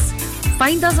odds.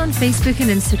 Find us on Facebook and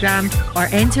Instagram or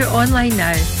enter online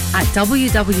now at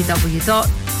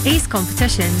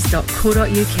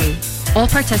www.acecompetitions.co.uk. All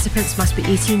participants must be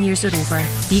 18 years or over.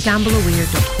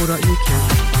 BeGambleAware.co.uk.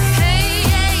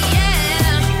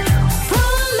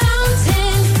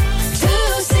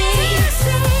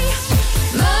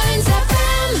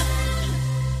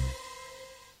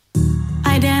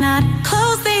 I dare not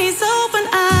close these open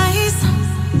eyes.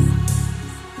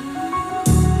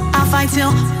 I'll fight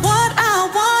till what I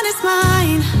want is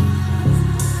mine.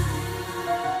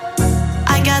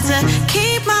 I got to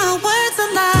keep my words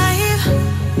alive.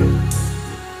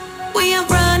 We are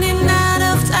running out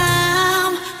of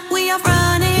time. We are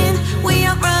running, we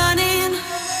are running.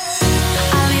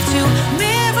 I live to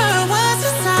mirror what's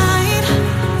inside.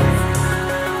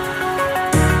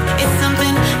 It's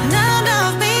something none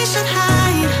of me should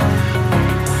hide.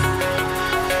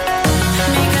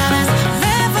 Make us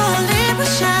level it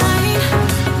with shine.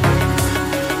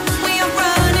 We are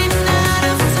running out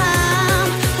of time.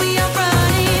 We are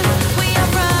running, we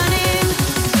are running.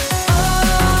 Oh,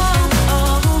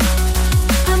 oh.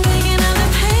 I'm picking up the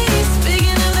pace,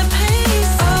 picking up the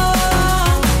pace. Oh,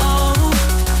 oh.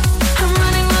 I'm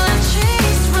running while I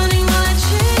chase, running while I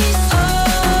chase.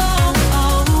 Oh,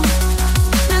 oh.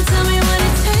 Now tell me what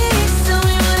it takes, tell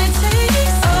me what it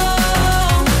takes. Oh,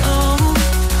 oh.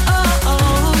 Oh,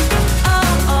 oh.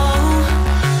 Oh, oh.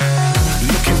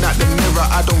 Looking at the mirror,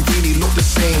 I don't really look the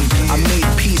same. I made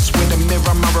peace with the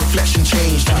mirror, my reflection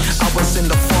changed. I was in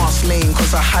the fast lane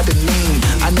cause I had a name.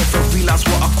 I never realized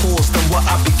what I caused and what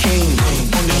I became.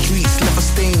 On the streets, left a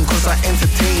stain cause I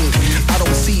entertained. I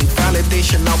don't see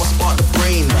validation, now I spark the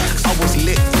brain. I was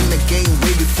lit in the game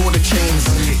way before the chains.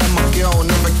 And my girl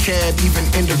never cared even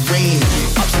in the rain.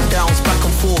 Ups and downs, back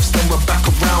and forth, then we're back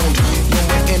around. When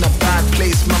we're in a bad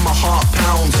place, man, my heart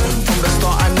pounds. From the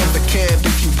start I never cared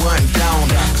if you weren't down.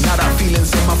 Now that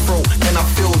feeling's in my throat and I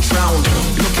feel drowned.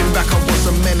 Looking back I was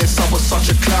a menace, I was such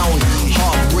a clown.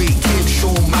 Heartbreak kid,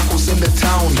 Shawn Michaels in the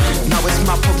town. Now it's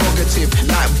my prerogative,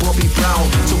 like Bobby Brown,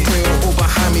 to put it all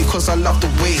behind me cause I love the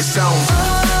way it sounds.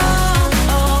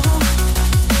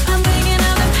 I'm picking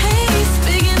up the pace,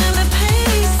 picking up the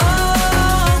pace. Oh,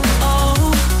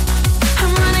 oh.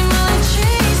 I'm running while I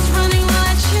chase, running while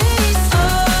I chase.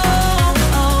 Oh,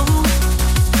 oh.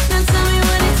 Now tell me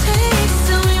what it takes,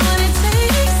 tell me what it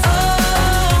takes. Oh,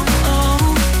 oh.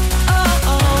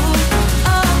 Oh, oh.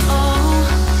 Oh, oh.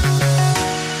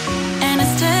 And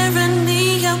it's tearing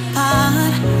me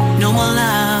apart. No more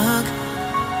luck.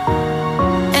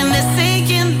 And they're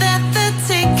saying that the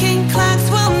ticking clocks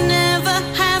will never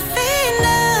have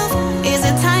enough. Is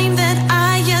it time that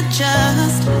I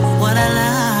adjust what I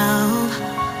love?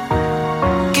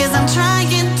 Cause I'm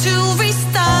trying to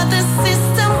restart the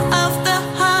system of the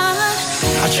heart.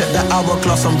 I check the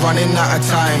hourglass, I'm running out of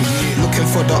time. Looking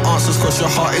for the answers cause your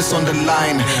heart is on the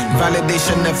line.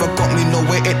 Validation never got me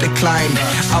nowhere, it declined.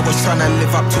 I was trying to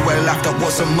live up to a life that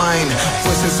wasn't mine.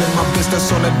 Voices in my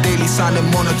business on a daily sounding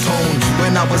monotone.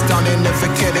 When I was down they never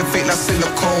cared, they fake like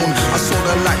silicone. I saw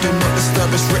the light, do not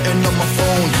disturb, it's written on my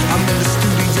phone. I'm in the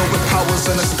studio with powers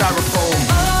and a styrofoam.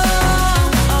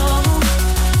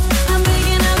 I'm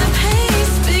picking up the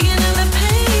pace, picking up the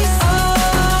pace.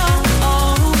 Oh,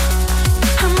 oh.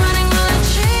 I'm running while I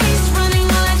chase, running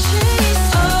while I chase.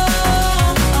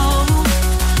 Oh, oh.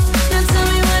 Now tell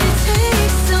me what it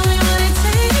takes, tell me what it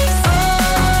takes. Oh,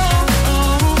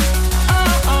 oh.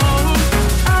 Oh, oh.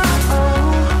 Oh, oh.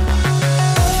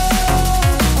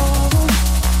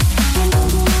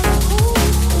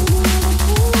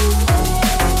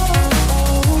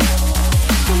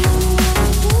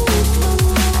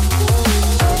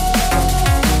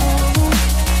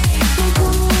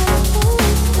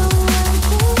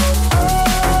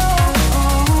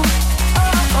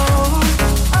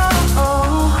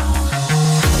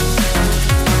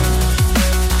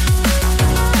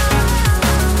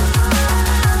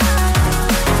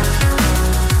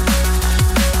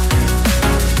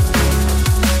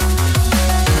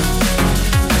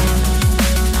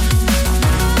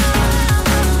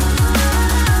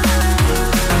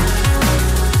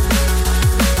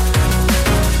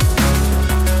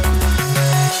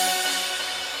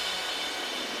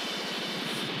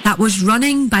 was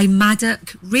Running by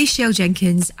Maddock, Rachel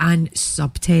Jenkins and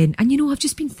Sub 10. And you know, I've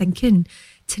just been thinking,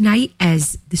 tonight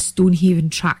is the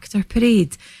Stonehaven Tractor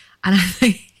Parade, and I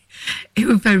think it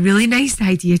would be a really nice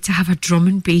idea to have a drum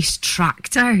and bass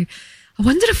tractor. I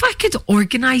wonder if I could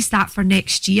organise that for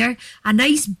next year. A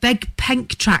nice big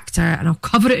pink tractor, and I'll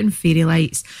cover it in fairy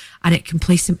lights, and it can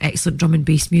play some excellent drum and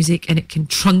bass music, and it can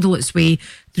trundle its way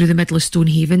through the middle of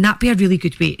Stonehaven. That'd be a really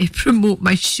good way to promote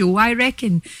my show, I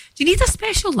reckon. Do you need a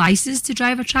special licence to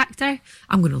drive a tractor?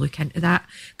 I'm going to look into that.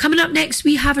 Coming up next,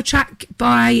 we have a track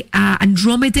by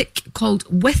Andromedic called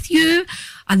With You.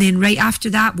 And then right after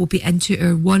that, we'll be into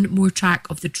our one more track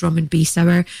of the drum and bass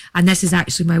hour. And this is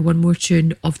actually my one more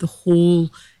tune of the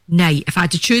whole night. If I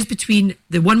had to choose between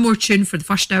the one more tune for the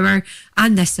first hour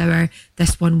and this hour,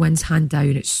 this one wins hand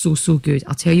down. It's so, so good.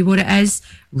 I'll tell you what it is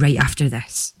right after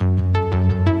this.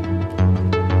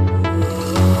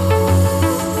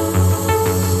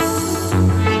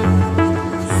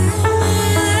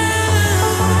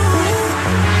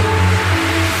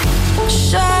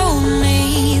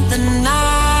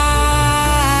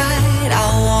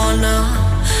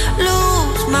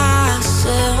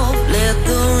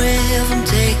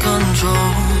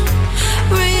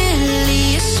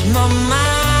 Release my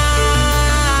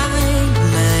mind,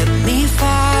 let me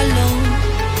follow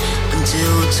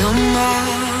until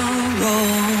tomorrow.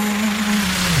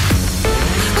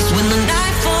 'Cause when the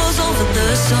night falls over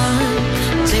the sun,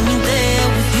 take me there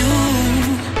with you,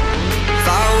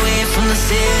 far away from the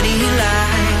city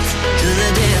lights to the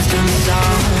distant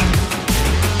sound.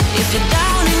 If you're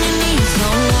down and you need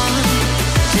someone,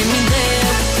 take me there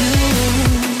with you.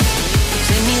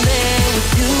 Take me there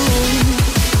with you.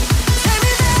 Take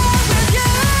me there with you.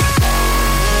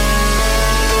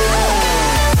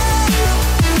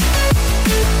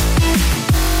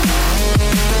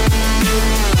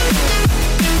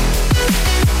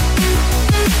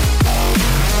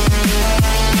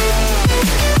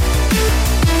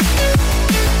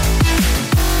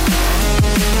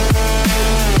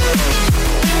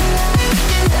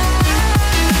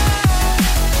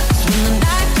 When the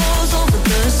night falls over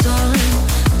the sun,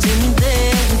 take me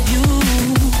there with you,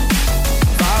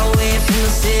 far away from the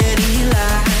city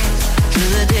lights to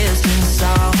the distant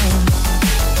sound.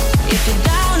 If you're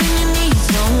down and you need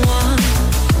someone,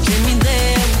 take me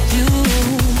there with you.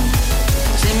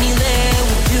 Take me there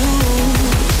with you.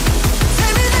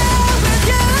 Take me there with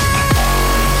you.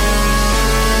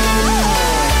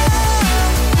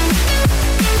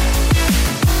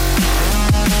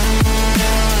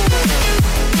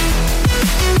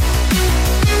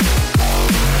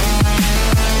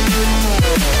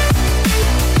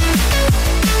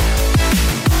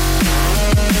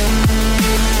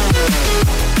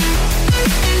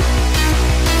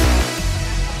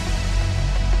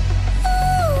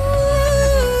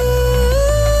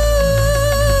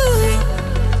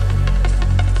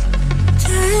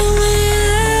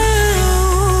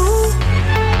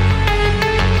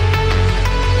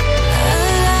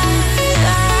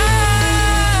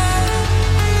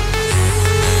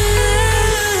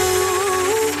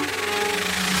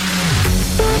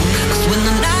 When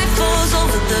the night falls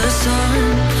over the sun,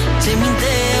 take me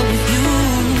there with you,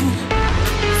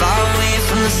 far away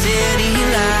from the city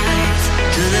lights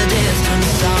to the distant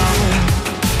sound.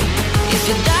 If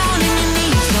you're down and you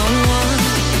need someone,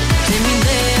 take me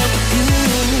there with you.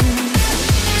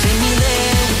 Take me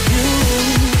there with you.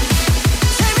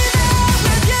 Take me there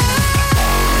with you.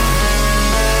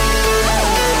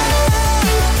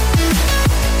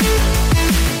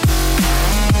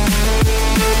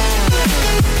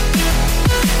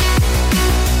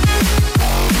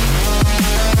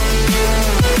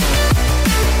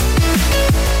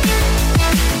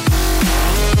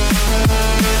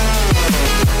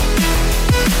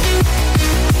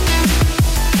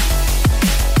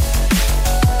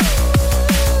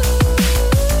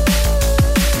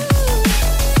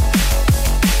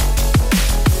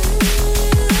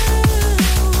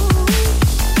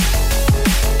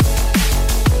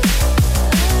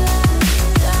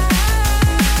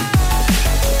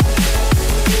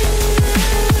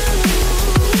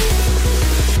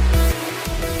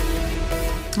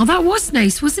 Well, that was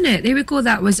nice, wasn't it? There we go.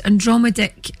 That was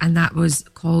Andromedic, and that was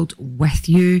called With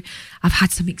You. I've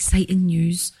had some exciting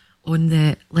news on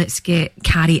the Let's Get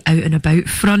Carrie Out and About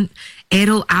front.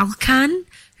 Errol Alcan,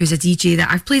 who's a DJ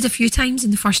that I've played a few times in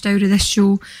the first hour of this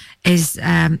show, is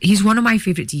he's one of my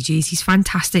favourite DJs. He's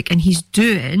fantastic, and he's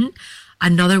doing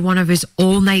another one of his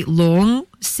all night long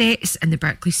sets in the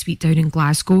Berkeley Suite down in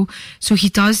Glasgow. So he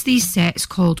does these sets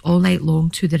called All Night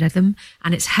Long to the Rhythm,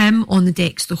 and it's him on the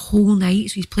decks the whole night.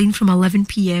 So he's playing from 11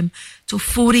 p.m. till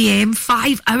 4 a.m,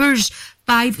 5 hours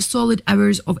 5 solid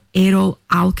hours of Errol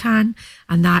Alcan,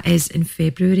 and that is in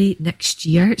February next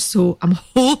year. So I'm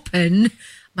hoping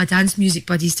my dance music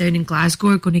buddies down in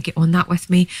Glasgow are going to get on that with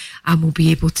me, and we'll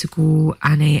be able to go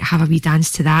and have a wee dance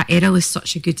to that. Errol is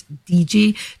such a good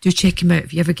DJ. Do check him out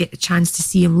if you ever get the chance to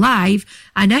see him live,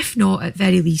 and if not, at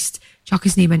very least, chuck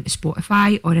his name into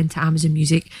Spotify or into Amazon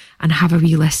Music and have a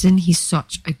wee listen. He's so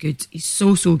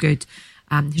good.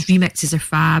 His remixes are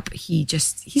fab. He's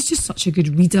just such a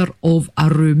good reader of a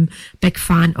room. Big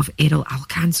fan of Errol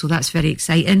Alcan, so that's very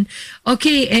exciting.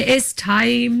 Okay, it is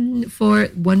time for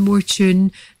one more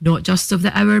tune, not just of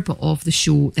the hour, but of the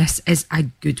show. This is a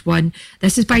good one.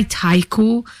 This is by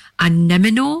Tycho and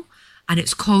Nimino, and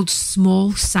it's called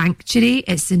Small Sanctuary.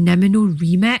 It's the Nimino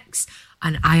remix,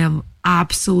 and I am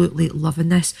absolutely loving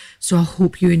this, so I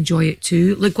hope you enjoy it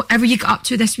too. Look, whatever you get up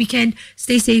to this weekend,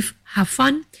 stay safe, have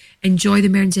fun, enjoy the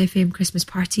Mearns FM Christmas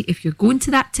party. If you're going to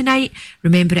that tonight,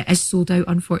 remember it is sold out,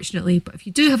 unfortunately, but if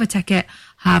you do have a ticket,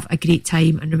 have a great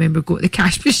time, and remember, go to the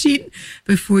cash machine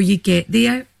before you get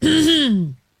there.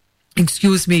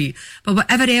 Excuse me. But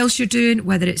whatever else you're doing,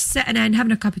 whether it's sitting in,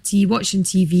 having a cup of tea, watching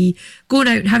TV, going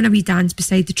out and having a wee dance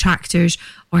beside the tractors,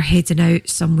 or heading out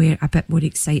somewhere a bit more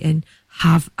exciting,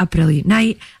 have a brilliant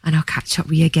night, and I'll catch up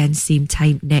with you again same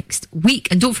time next week.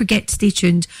 And don't forget to stay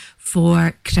tuned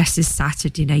for Chris's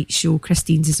Saturday night show.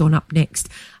 Christine's is on up next,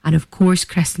 and of course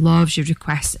Chris loves your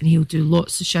requests, and he'll do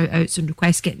lots of shout outs and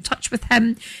requests. Get in touch with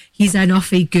him. He's an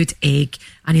awfully good egg,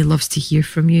 and he loves to hear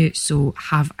from you. So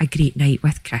have a great night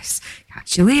with Chris.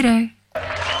 Catch you later.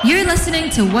 You're listening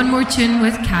to One More Tune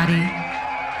with Carrie.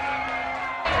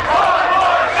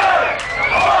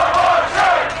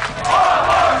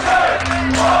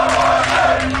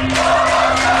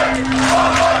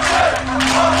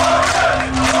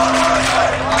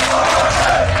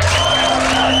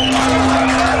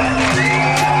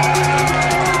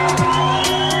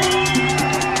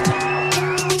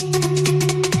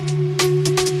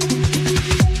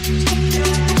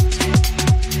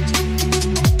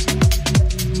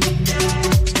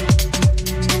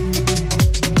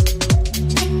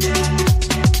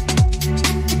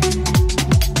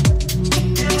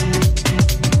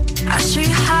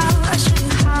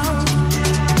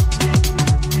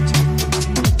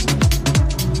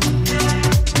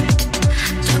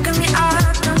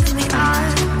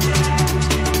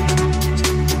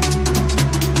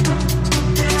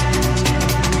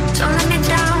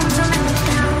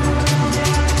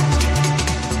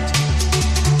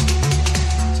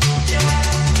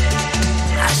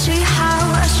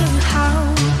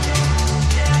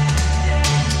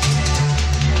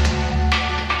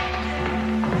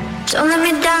 Don't let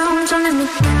me down, don't let me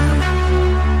down.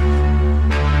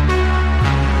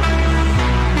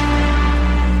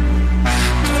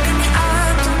 Don't let me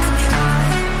up, don't let me up.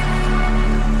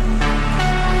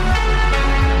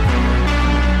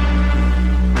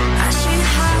 I see you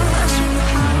how, I see you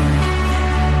how.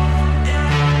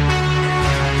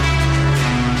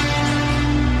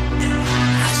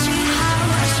 I see you how,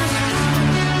 I see you how.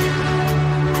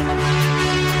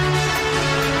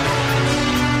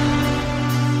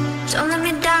 Don't let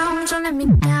me down, don't let me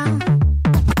down.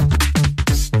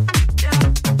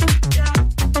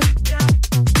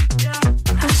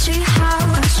 I see how,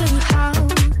 I see how.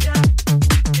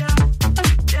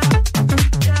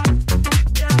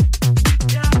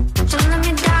 Don't let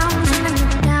me down, don't let me down.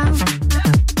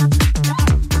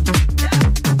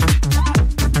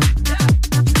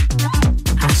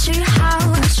 I see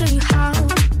how, I see how.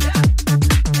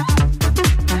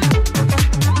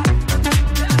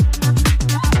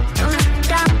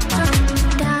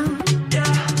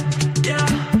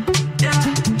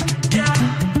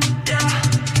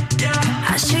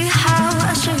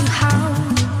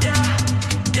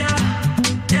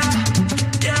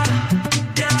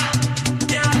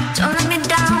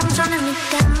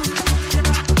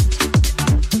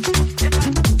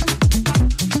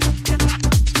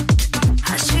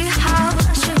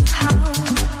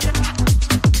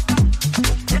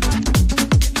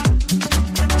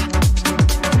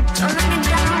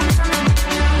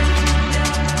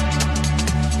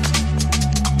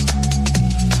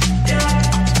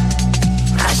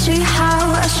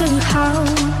 I see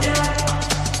how.